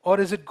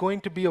 Or is it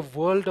going to be a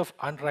world of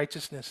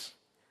unrighteousness?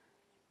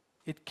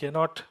 It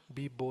cannot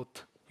be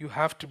both. You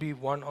have to be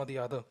one or the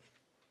other.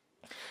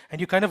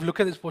 And you kind of look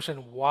at this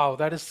portion, wow,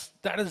 that is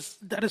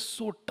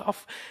so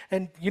tough.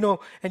 And you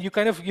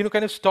kind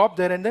of stop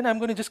there, and then I'm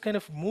going to just kind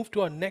of move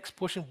to our next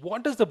portion.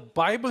 What does the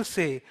Bible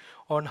say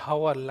on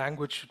how our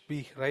language should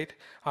be, right?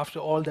 After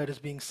all that is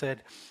being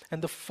said.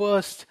 And the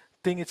first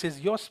thing it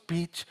says, your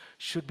speech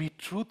should be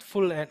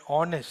truthful and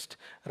honest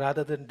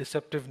rather than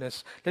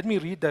deceptiveness. Let me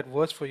read that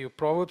verse for you.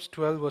 Proverbs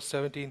 12 verse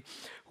 17.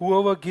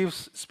 Whoever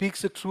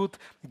speaks the truth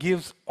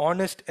gives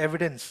honest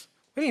evidence.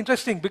 Very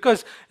interesting,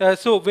 because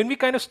so when we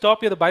kind of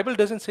stop here, the Bible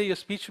doesn't say your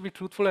speech should be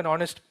truthful and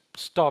honest,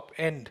 stop,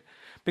 end.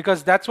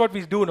 Because that's what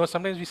we do.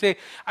 Sometimes we say,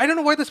 I don't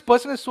know why this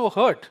person is so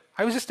hurt.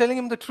 I was just telling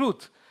him the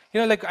truth.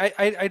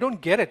 I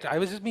don't get it. I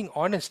was just being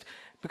honest.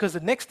 Because the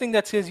next thing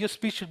that says your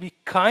speech should be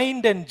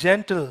kind and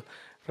gentle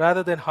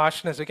rather than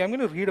harshness. Okay, I'm going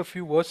to read a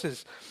few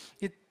verses.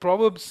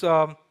 Proverbs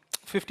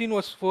 15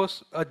 verse 4,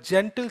 a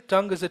gentle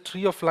tongue is a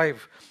tree of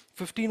life.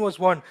 15 verse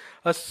 1,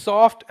 a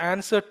soft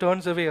answer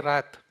turns away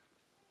wrath.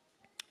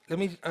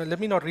 Let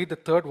me not read the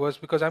third verse,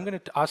 because I'm going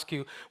to ask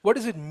you, what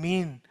does it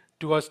mean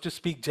to us to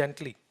speak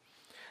gently?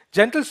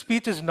 Gentle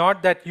speech is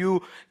not that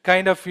you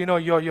kind of,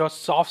 you're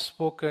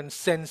soft-spoken,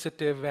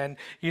 sensitive, and,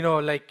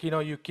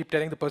 you keep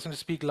telling the person to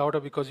speak louder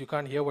because you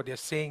can't hear what they're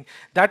saying.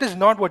 That is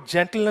not what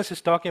gentleness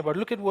is talking about.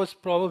 Look at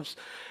Proverbs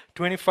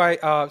 25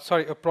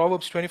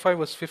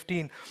 verse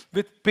 15.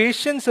 With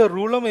patience a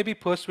ruler may be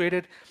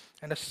persuaded,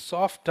 and a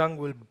soft tongue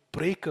will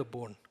break a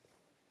bone.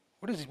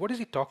 What is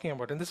he talking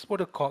about? And this is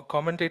what a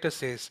commentator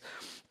says.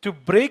 To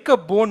break a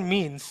bone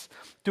means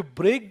to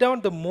break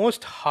down the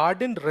most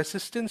hardened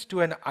resistance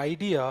to an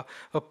idea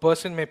a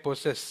person may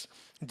possess.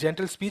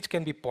 Gentle speech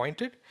can be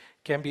pointed,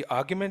 can be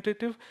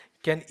argumentative,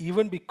 can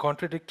even be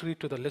contradictory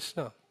to the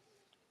listener.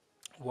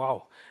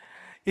 Wow.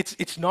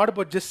 It's not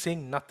about just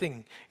saying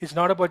nothing. It's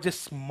not about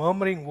just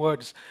murmuring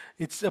words.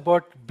 It's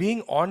about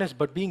being honest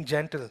but being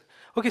gentle.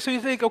 Okay, so you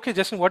think, okay,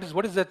 Justin, what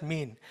does that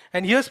mean?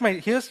 And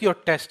here's your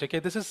test. Okay,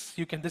 this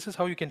is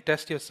how you can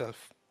test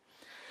yourself.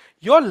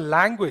 Your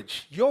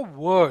language, your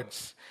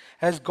words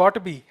has got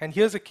to be, and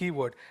here's a key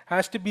word,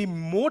 has to be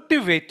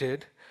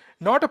motivated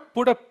not to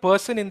put a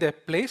person in their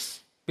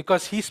place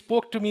because he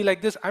spoke to me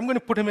like this. I'm going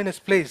to put him in his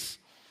place.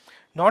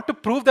 Not to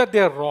prove that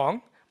they're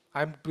wrong,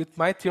 With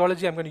my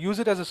theology, I'm going to use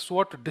it as a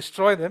sword to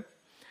destroy them,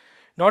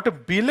 not to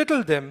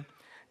belittle them,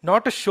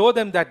 not to show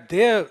them that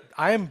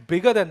I am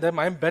bigger than them,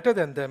 I am better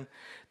than them.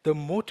 The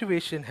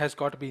motivation has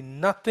got to be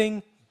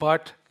nothing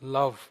but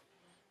love.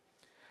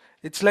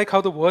 It's like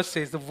how the verse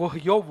says,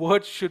 your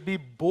words should be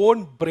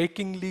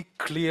bone-breakingly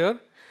clear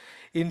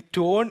in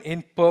tone,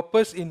 in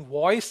purpose, in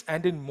voice,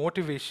 and in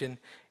motivation.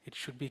 It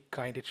should be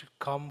kind. It should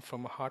come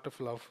from a heart of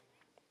love.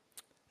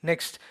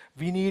 Next,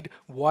 we need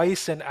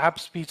wise and apt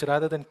speech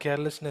rather than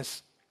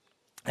carelessness.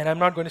 And I'm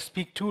not going to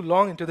speak too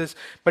long into this,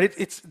 but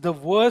it's the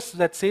verse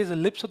that says the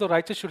lips of the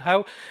righteous should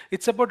have,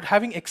 it's about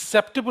having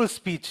acceptable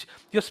speech.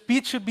 Your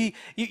speech should be,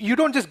 you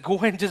don't just go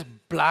and just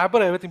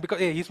blabber everything because,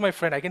 hey, he's my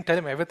friend, I can tell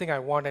him everything I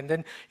want, and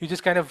then you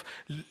just kind of,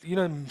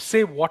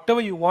 say whatever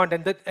you want,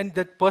 and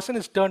that person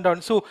is turned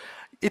on. So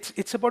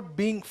it's about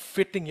being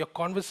fitting. Your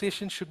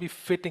conversation should be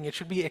fitting. It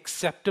should be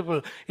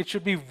acceptable. It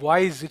should be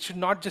wise. It should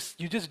not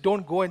just, you just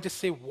don't go and just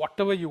say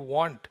whatever you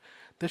want.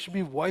 There should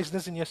be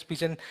wiseness in your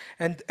speech. And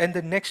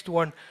the next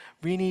one,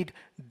 we need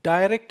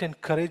direct and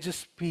courageous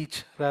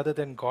speech rather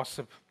than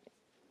gossip.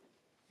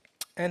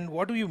 And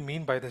what do you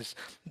mean by this?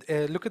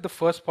 Look at the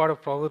first part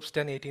of Proverbs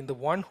 10:18. The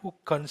one who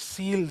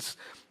conceals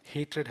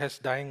hatred has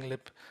dying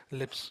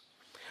lips.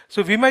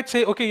 So we might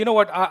say, okay, you know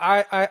what,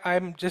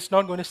 I'm just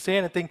not going to say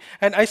anything.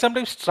 And I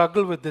sometimes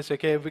struggle with this,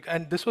 okay?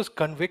 And this was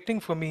convicting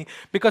for me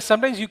because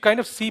sometimes you kind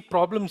of see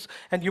problems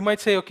and you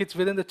might say, okay, it's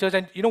within the church.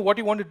 And you know what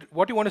you want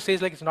to say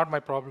is like, it's not my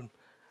problem.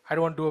 I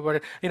don't want to do about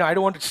it. I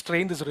don't want to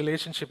strain this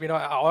relationship.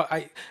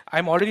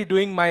 I'm already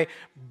doing my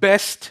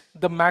best.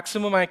 The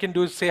maximum I can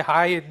do is say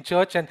hi in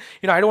church, and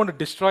I don't want to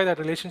destroy that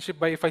relationship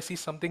by if I see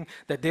something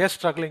that they are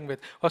struggling with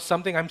or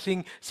something I'm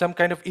seeing some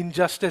kind of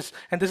injustice.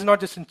 And this is not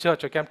just in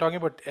church. Okay, I'm talking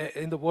about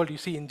in the world. You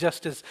see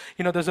injustice.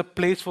 There's a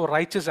place for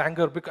righteous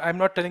anger. Because I'm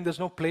not telling there's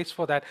no place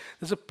for that.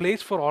 There's a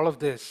place for all of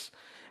this.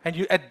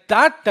 And at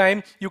that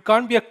time, you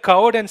can't be a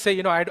coward and say,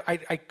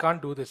 I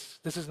can't do this.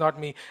 This is not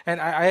me.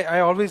 And I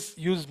always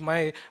use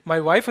my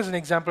wife as an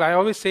example. I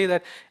always say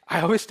that,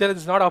 I always tell her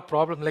it's not our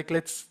problem. Like,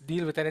 let's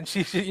deal with it. And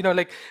she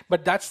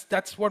but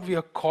that's what we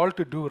are called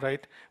to do,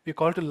 right? We're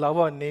called to love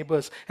our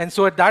neighbors. And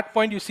so at that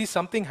point, you see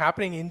something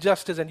happening,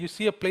 injustice, and you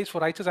see a place for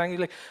righteous anger,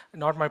 you're like,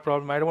 not my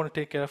problem. I don't want to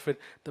take care of it.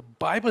 The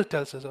Bible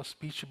tells us our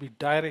speech should be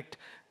direct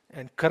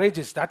and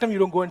courageous. That time you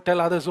don't go and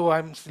tell others,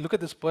 look at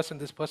this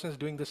person is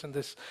doing this and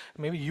this.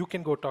 Maybe you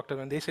can go talk to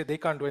them, and they say they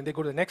can't do it, and they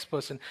go to the next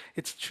person.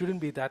 It shouldn't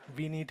be that.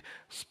 We need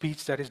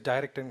speech that is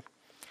direct.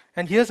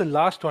 And here's the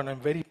last one,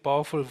 and very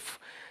powerful.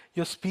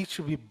 Your speech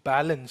should be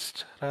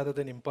balanced rather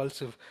than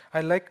impulsive.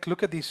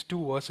 Look at these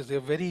two verses. They're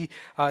very,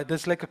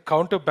 there's like a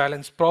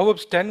counterbalance.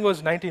 Proverbs 10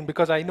 verse 19,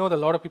 because I know that a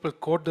lot of people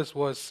quote this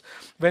verse.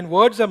 When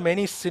words are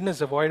many, sin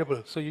is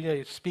avoidable. So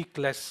you speak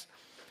less.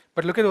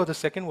 But look at what the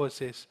second verse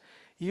says.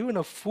 Even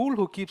a fool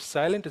who keeps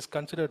silent is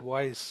considered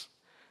wise.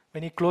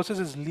 When he closes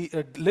his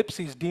lips,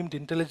 he's deemed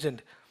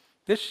intelligent.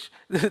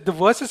 The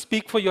verses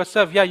speak for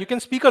yourself. Yeah, you can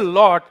speak a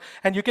lot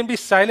and you can be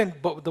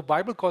silent, but the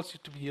Bible calls you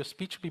to be, your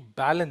speech to be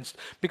balanced.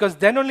 Because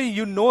then only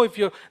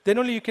then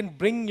only you can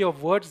bring your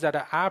words that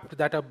are apt,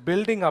 that are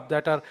building up,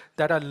 that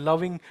are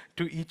loving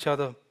to each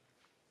other.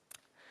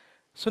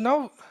 So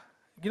now,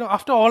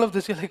 after all of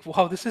this, you're like,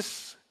 wow, this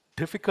is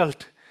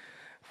difficult.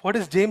 What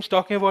is James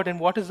talking about, and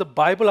what is the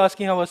Bible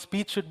asking how our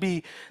speech should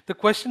be? The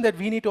question that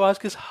we need to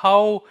ask is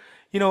how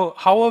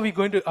are we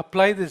going to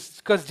apply this?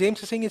 Because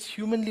James is saying it's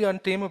humanly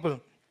untamable.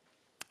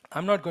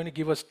 I'm not going to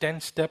give us 10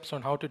 steps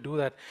on how to do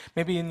that.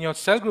 Maybe in your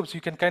cell groups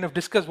you can kind of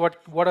discuss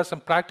what are some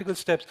practical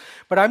steps.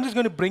 But I'm just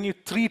going to bring you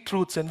 3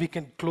 truths and we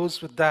can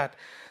close with that.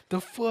 The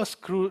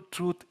first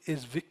truth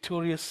is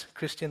victorious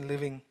Christian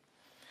living.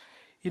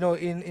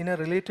 In a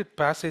related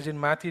passage in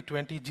Matthew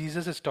 20,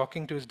 Jesus is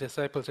talking to his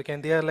disciples.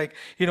 Again, they are like,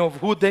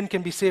 who then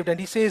can be saved? And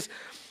he says,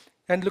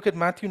 and look at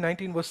Matthew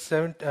 19, verse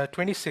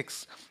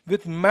 26.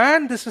 With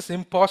man, this is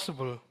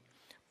impossible,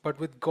 but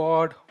with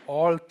God,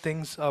 all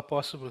things are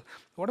possible.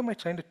 What am I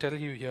trying to tell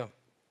you here?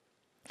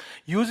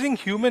 Using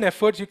human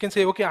efforts, you can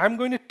say, okay, I'm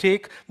going to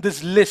take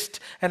this list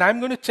and I'm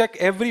going to check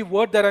every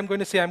word that I'm going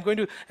to say. I'm going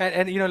to,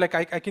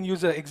 I can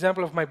use an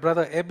example of my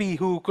brother, Ebby,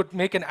 who could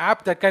make an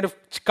app that kind of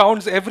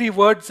counts every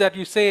word that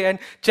you say and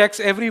checks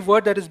every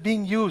word that is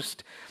being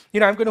used.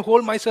 I'm going to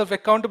hold myself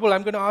accountable.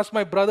 I'm going to ask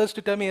my brothers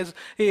to tell me,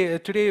 hey,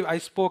 today I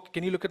spoke.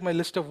 Can you look at my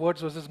list of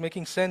words? Was this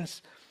making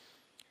sense?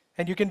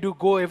 And you can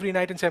go every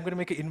night and say, I'm going to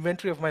make an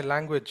inventory of my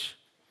language.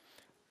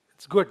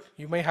 It's good.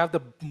 You may have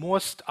the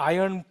most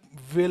iron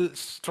will,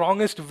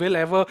 strongest will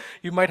ever.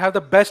 You might have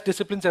the best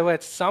disciplines ever.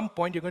 At some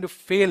point, you're going to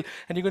fail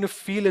and you're going to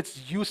feel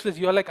it's useless.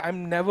 You're like,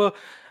 I'm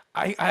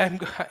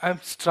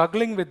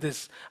struggling with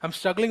this. I'm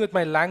struggling with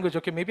my language.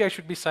 Okay, maybe I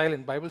should be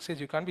silent. Bible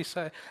says you can't be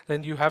silent.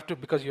 Then you have to,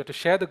 because you have to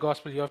share the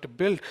gospel, you have to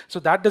build. So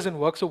that doesn't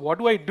work. So what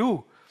do I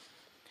do?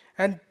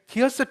 And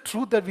here's the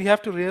truth that we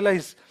have to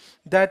realize.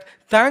 that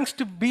thanks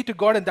to be to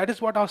God, and that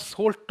is what our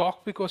whole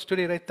talk was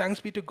today, right?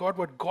 Thanks be to God,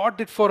 what God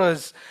did for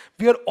us.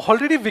 We are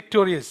already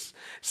victorious.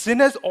 Sin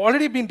has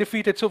already been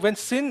defeated. So when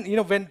sin,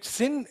 when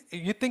sin,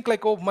 you think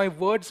like, oh, my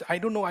words, I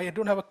don't know, I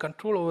don't have a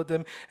control over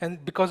them,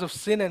 and because of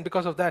sin and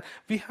because of that,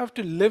 we have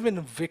to live in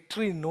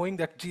victory, knowing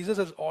that Jesus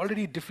has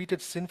already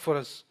defeated sin for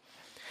us.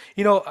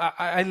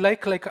 I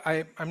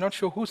I'm not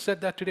sure who said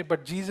that today,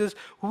 but Jesus,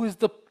 who is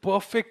the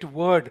perfect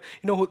word,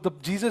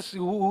 Jesus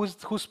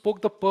who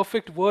spoke the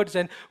perfect words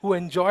and who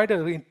enjoyed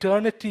an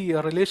eternity,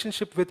 a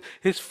relationship with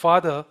his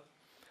Father,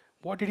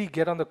 what did he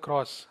get on the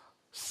cross?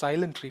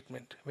 Silent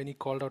treatment when he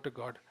called out to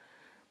God.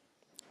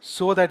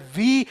 So that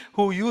we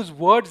who use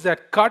words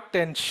that cut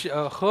and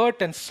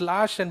hurt and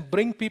slash and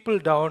bring people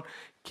down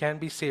can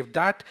be saved.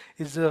 That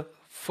is the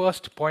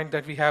first point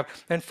that we have.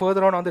 And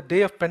further on the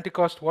day of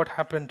Pentecost, what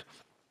happened?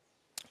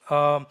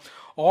 Um,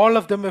 all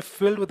of them were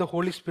filled with the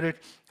Holy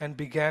Spirit and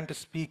began to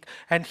speak.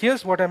 And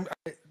here's what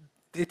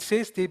it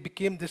says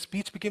the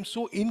speech became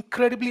so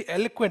incredibly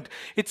eloquent.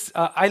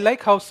 I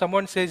like how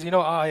someone says,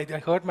 I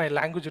heard my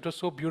language, it was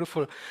so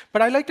beautiful.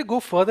 But I like to go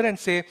further and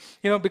say,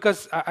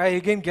 because I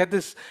again get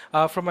this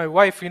from my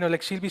wife,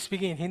 like she'll be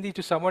speaking in Hindi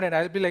to someone and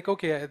I'll be like,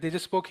 okay, they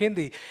just spoke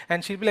Hindi.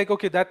 And she'll be like,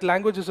 okay, that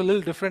language is a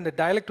little different, the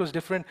dialect was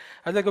different.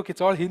 I was like, okay,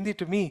 it's all Hindi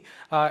to me.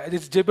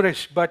 It's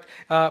gibberish. But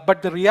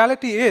the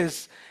reality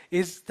is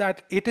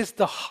that it is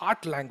the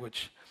heart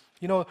language.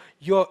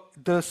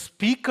 The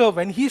speaker,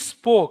 when he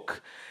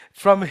spoke,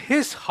 from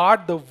his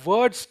heart, the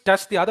words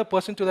touched the other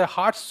person to their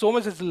heart so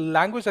much. It's a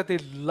language that they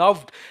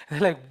loved.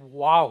 And they're like,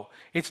 wow.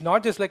 It's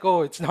not just like,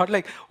 it's not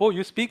like,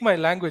 you speak my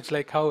language,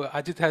 like how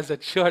Ajit has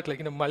that shirt, like,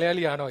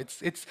 Malayaliano.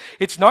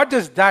 It's not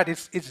just that.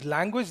 It's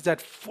language that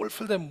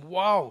fulfill them.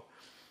 Wow.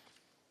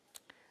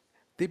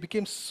 They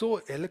became so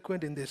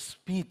eloquent in their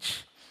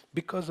speech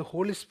because the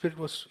Holy Spirit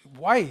was.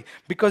 Why?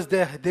 Because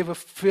they were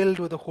filled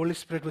with the Holy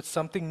Spirit, with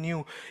something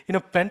new.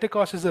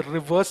 Pentecost is a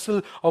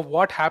reversal of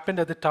what happened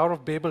at the Tower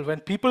of Babel.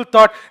 When people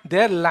thought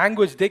their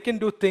language, they can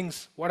do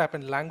things, what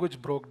happened? Language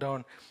broke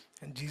down.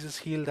 And Jesus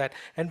healed that.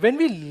 And when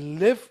we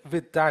live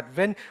with that,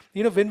 when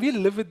we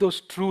live with those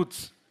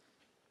truths,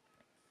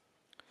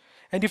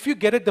 and if you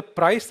get it, the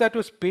price that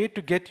was paid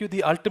to get you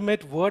the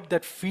ultimate word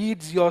that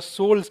feeds your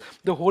souls,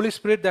 the Holy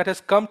Spirit that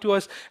has come to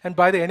us, and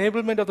by the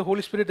enablement of the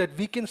Holy Spirit that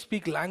we can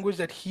speak language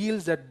that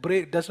heals, that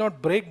does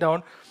not break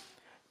down,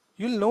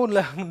 you'll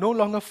no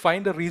longer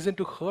find a reason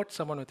to hurt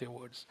someone with your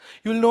words.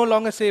 You'll no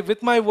longer say,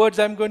 with my words,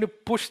 I'm going to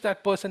push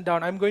that person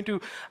down. I'm going to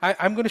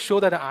show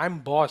that I'm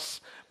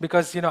boss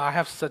because, I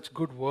have such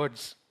good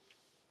words.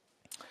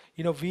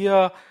 We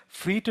are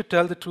free to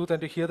tell the truth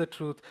and to hear the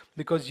truth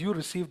because you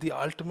receive the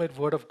ultimate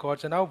word of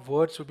God, and our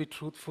words will be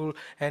truthful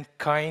and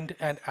kind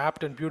and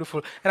apt and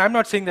beautiful. And I'm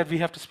not saying that we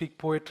have to speak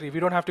poetry. We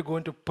don't have to go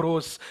into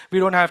prose. We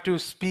don't have to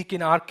speak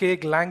in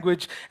archaic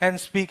language and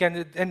speak,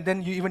 and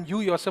then even you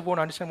yourself won't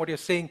understand what you're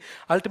saying.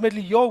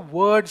 Ultimately, your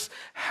words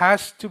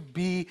has to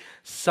be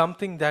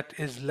something that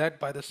is led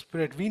by the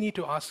Spirit. We need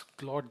to ask,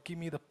 Lord, give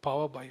me the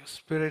power by your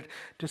Spirit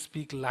to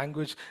speak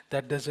language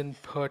that doesn't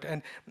hurt.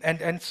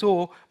 And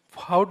so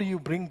how do you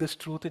bring this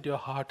truth into your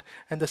heart?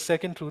 And the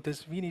second truth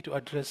is we need to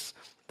address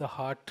the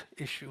heart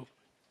issue.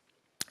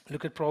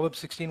 Look at Proverbs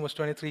 16, verse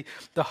 23.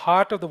 The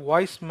heart of the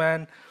wise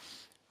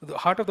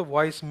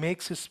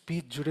makes his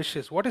speech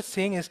judicious. What it's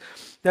saying is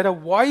that a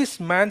wise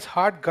man's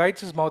heart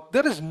guides his mouth.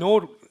 There's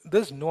no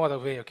other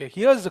way, okay?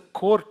 Here's the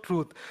core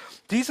truth.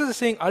 Jesus is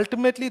saying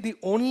ultimately the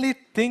only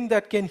thing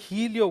that can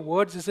heal your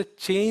words is a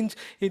change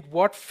in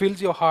what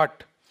fills your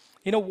heart.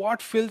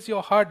 What fills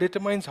your heart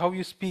determines how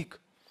you speak.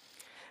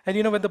 And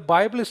when the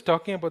Bible is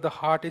talking about the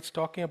heart, it's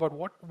talking about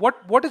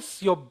what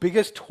is your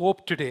biggest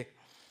hope today?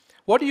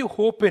 What do you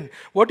hope in?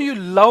 What do you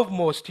love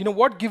most?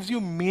 What gives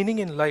you meaning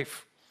in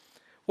life?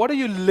 What are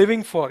you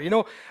living for?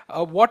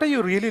 What are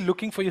you really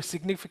looking for your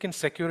significant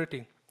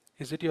security?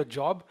 Is it your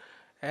job?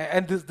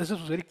 And this is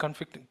very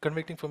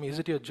convicting for me. Is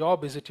it your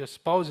job? Is it your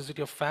spouse? Is it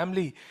your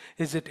family?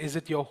 Is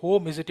it your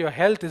home? Is it your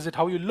health? Is it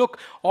how you look?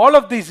 All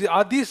of these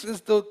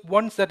is the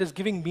ones that is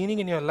giving meaning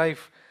in your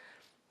life.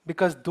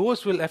 Because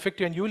those will affect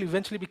you and you will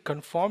eventually be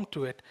conformed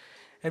to it.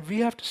 And we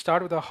have to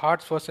start with our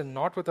hearts first and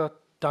not with our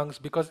tongues,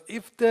 because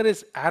if there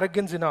is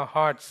arrogance in our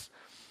hearts,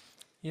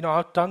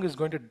 our tongue is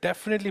going to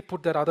definitely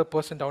put that other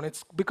person down.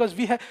 It's because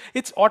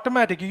it's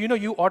automatic.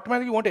 You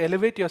automatically want to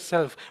elevate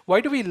yourself. Why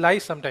do we lie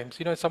sometimes?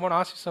 If someone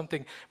asks you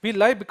something, we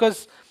lie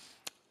because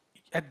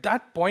at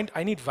that point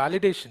I need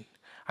validation.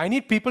 I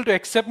need people to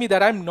accept me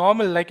that I'm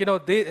normal. Like, I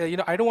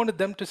don't want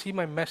them to see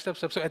my messed up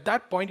stuff. So at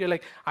that point, you're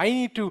like, I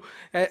need to.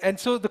 And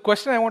so the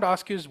question I want to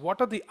ask you is, what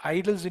are the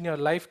idols in your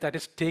life that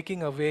is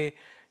taking away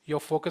your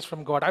focus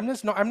from God? I'm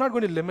not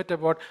going to limit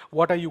about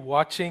what are you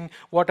watching,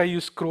 what are you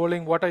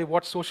scrolling,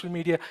 what social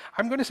media.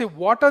 I'm going to say,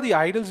 what are the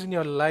idols in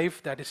your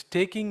life that is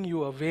taking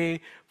you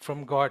away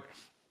from God?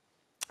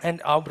 And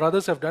our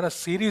brothers have done a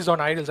series on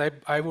idols.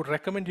 I would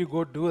recommend you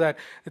go do that.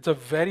 It's a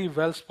very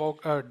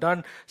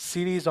done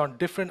series on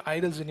different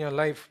idols in your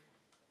life.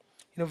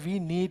 We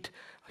need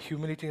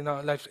humility in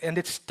our lives. And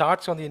it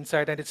starts on the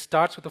inside, and it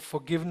starts with a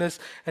forgiveness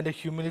and a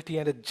humility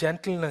and a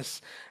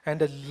gentleness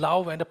and a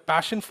love and a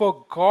passion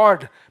for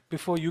God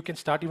before you can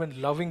start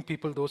even loving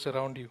people, those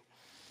around you.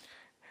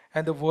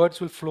 And the words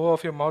will flow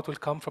off your mouth will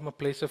come from a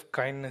place of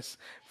kindness.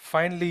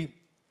 Finally,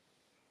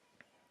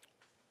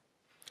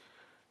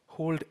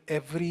 hold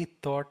every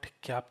thought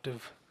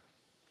captive.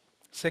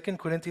 2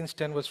 Corinthians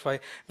 10 verse 5.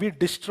 We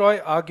destroy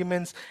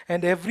arguments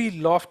and every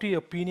lofty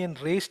opinion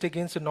raised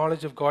against the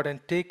knowledge of God and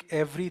take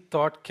every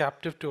thought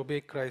captive to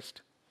obey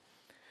Christ.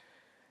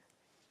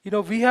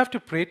 We have to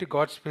pray to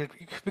God's Spirit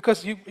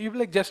because you're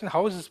like, Justin,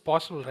 how is this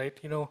possible, right?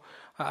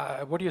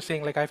 What you're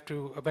saying, like I have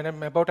to, when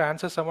I'm about to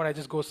answer someone, I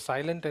just go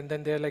silent and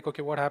then they're like,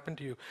 okay, what happened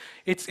to you?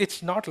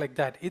 It's not like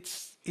that.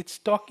 It's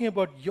talking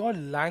about your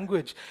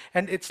language.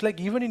 And it's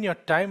like even in your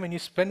time when you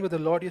spend with the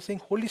Lord, you're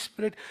saying, Holy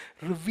Spirit,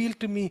 reveal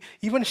to me,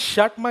 even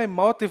shut my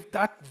mouth if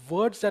that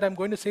words that I'm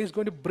going to say is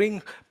going to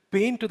bring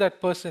pain to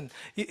that person.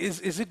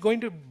 Is it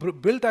going to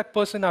build that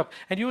person up?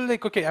 And you're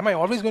like, okay, am I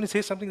always going to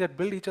say something that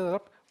build each other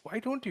up? Why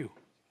don't you?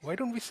 Why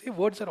don't we say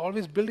words that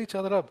always build each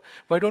other up?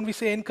 Why don't we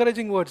say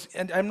encouraging words?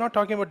 And I'm not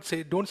talking about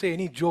don't say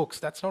any jokes.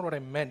 That's not what I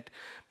meant.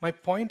 My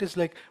point is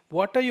like,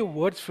 what are your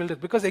words filled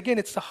with? Because again,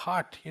 it's the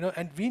heart,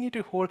 and we need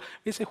to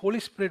we say, Holy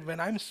Spirit,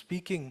 when I'm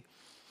speaking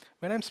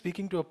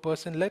to a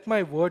person, let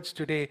my words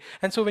today.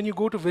 And so when you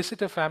go to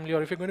visit a family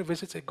or if you're going to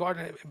visit, say, God,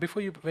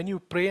 when you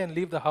pray and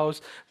leave the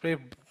house, pray,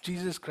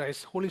 Jesus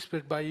Christ, Holy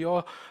Spirit, by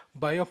your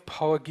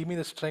power, give me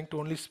the strength to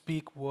only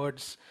speak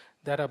words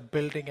that are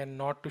building and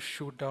not to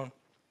shoot down.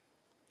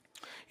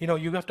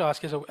 You have to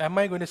ask yourself, am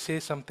I going to say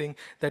something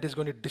that is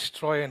going to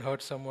destroy and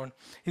hurt someone?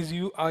 Is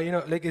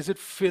it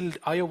filled,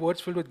 are your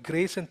words filled with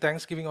grace and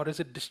thanksgiving, or is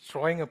it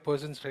destroying a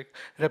person's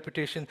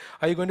reputation?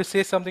 Are you going to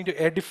say something to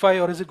edify,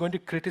 or is it going to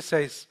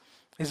criticize?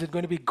 Is it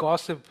going to be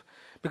gossip?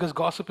 Because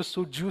gossip is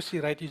so juicy,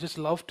 right? You just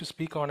love to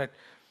speak on it.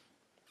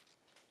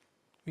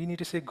 We need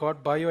to say,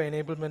 God, by your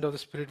enablement of the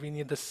Spirit, we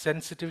need the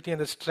sensitivity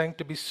and the strength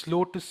to be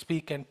slow to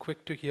speak and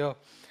quick to hear.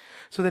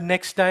 So the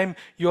next time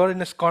you're in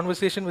a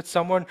conversation with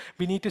someone,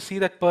 we need to see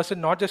that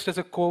person not just as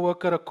a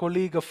co-worker, a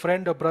colleague, a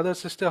friend, a brother,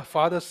 sister, a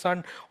father,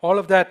 son, all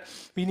of that.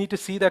 We need to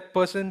see that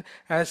person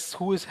as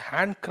who is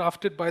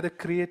handcrafted by the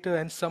Creator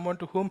and someone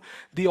to whom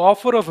the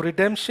offer of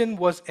redemption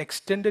was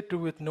extended to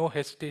with no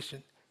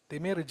hesitation. They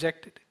may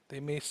reject it, they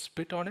may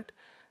spit on it,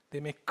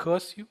 they may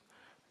curse you,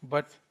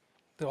 but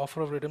the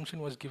offer of redemption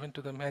was given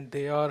to them and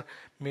they are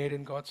made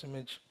in God's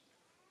image.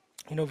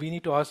 We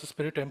need to ask the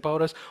Spirit to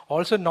empower us.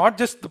 Also, not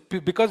just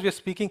because we are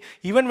speaking,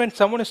 even when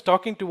someone is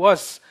talking to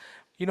us,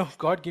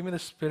 God, give me the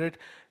Spirit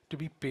to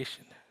be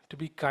patient, to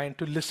be kind,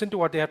 to listen to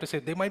what they have to say.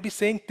 They might be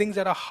saying things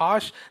that are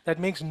harsh, that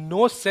makes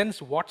no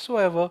sense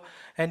whatsoever,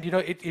 and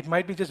it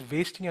might be just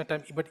wasting your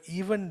time. But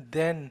even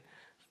then,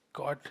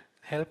 God,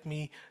 help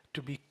me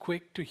to be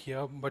quick to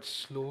hear, but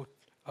slow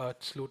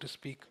to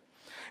speak.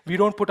 We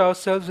don't put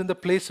ourselves in the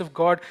place of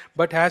God,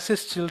 but as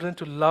His children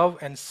to love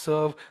and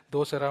serve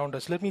those around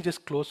us. Let me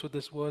just close with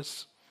this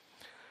verse.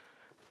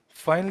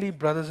 Finally,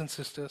 brothers and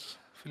sisters,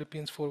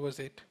 Philippians 4 verse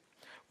 8.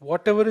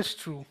 Whatever is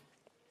true,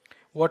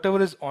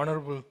 whatever is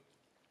honorable,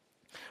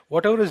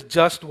 whatever is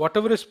just,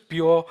 whatever is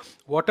pure,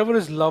 whatever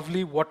is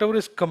lovely, whatever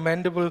is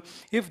commendable,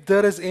 if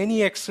there is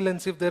any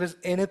excellence, if there is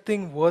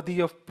anything worthy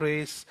of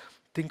praise,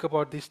 think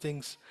about these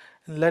things.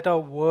 And let our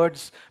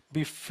words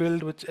be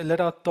filled with, let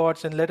our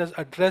thoughts, and let us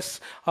address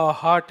our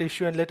heart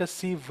issue, and let us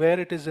see where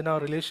it is in our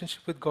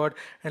relationship with God,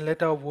 and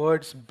let our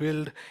words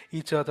build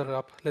each other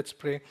up. Let's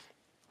pray.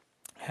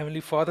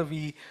 Heavenly Father,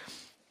 we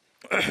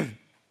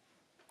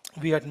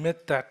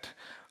admit that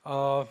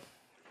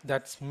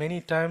that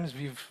many times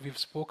we've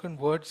spoken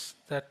words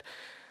that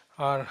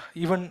are,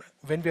 even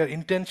when we are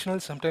intentional,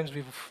 sometimes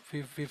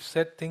we've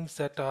said things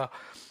that are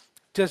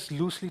just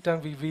loosely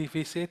tongued.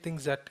 We say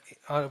things that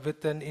are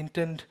with an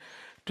intent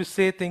to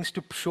say things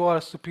to show our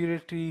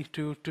superiority,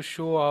 to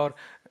show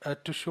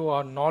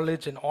our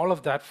knowledge and all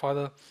of that,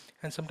 Father.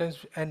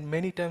 And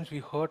many times we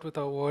hurt with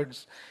our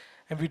words,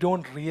 and we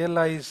don't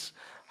realize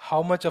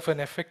how much of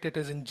an effect it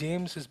is. And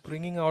James is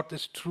bringing out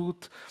this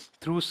truth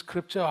through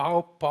Scripture,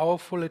 how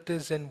powerful it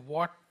is, and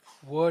what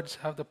words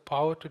have the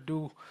power to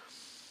do.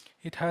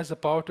 It has the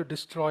power to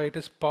destroy.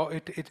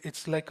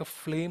 It's like a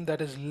flame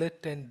that is lit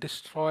and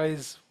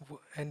destroys.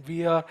 And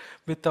we are,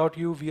 without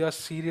you, we are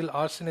serial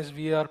arsonists.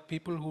 We are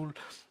people who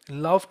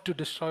love to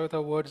destroy with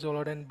our words, O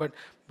Lord.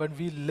 But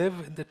we live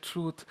in the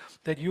truth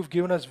that you've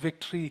given us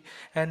victory.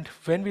 And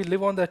when we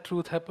live on that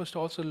truth, help us to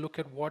also look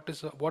at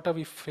what are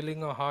we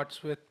filling our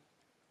hearts with.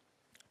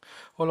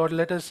 Oh Lord,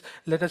 let us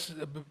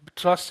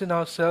trust in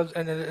ourselves,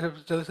 and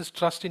let us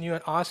trust in you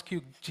and ask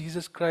you,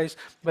 Jesus Christ,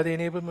 by the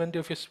enablement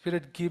of your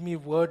Spirit, give me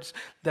words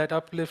that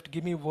uplift,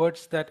 give me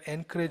words that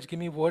encourage, give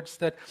me words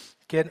that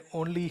can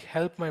only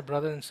help my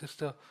brother and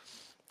sister.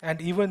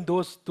 And even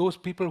those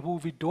people who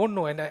we don't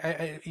know, and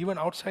I even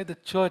outside the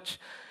church,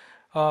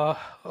 Oh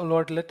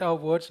Lord, let our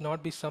words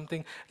not be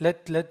something.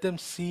 Let them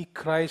see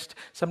Christ.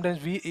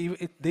 Sometimes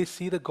they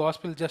see the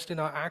gospel just in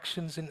our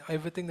actions, in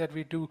everything that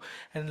we do,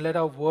 and let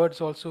our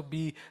words also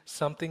be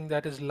something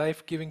that is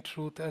life-giving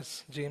truth,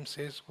 as James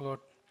says, Lord.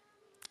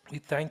 We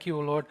thank you,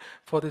 O Lord,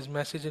 for this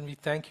message, and we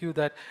thank you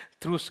that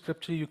through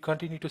Scripture you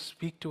continue to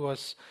speak to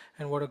us,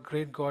 and what a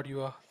great God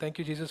you are. Thank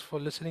you, Jesus, for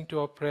listening to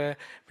our prayer.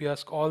 We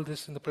ask all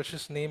this in the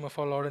precious name of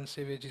our Lord and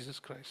Savior, Jesus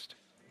Christ.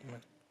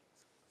 Amen.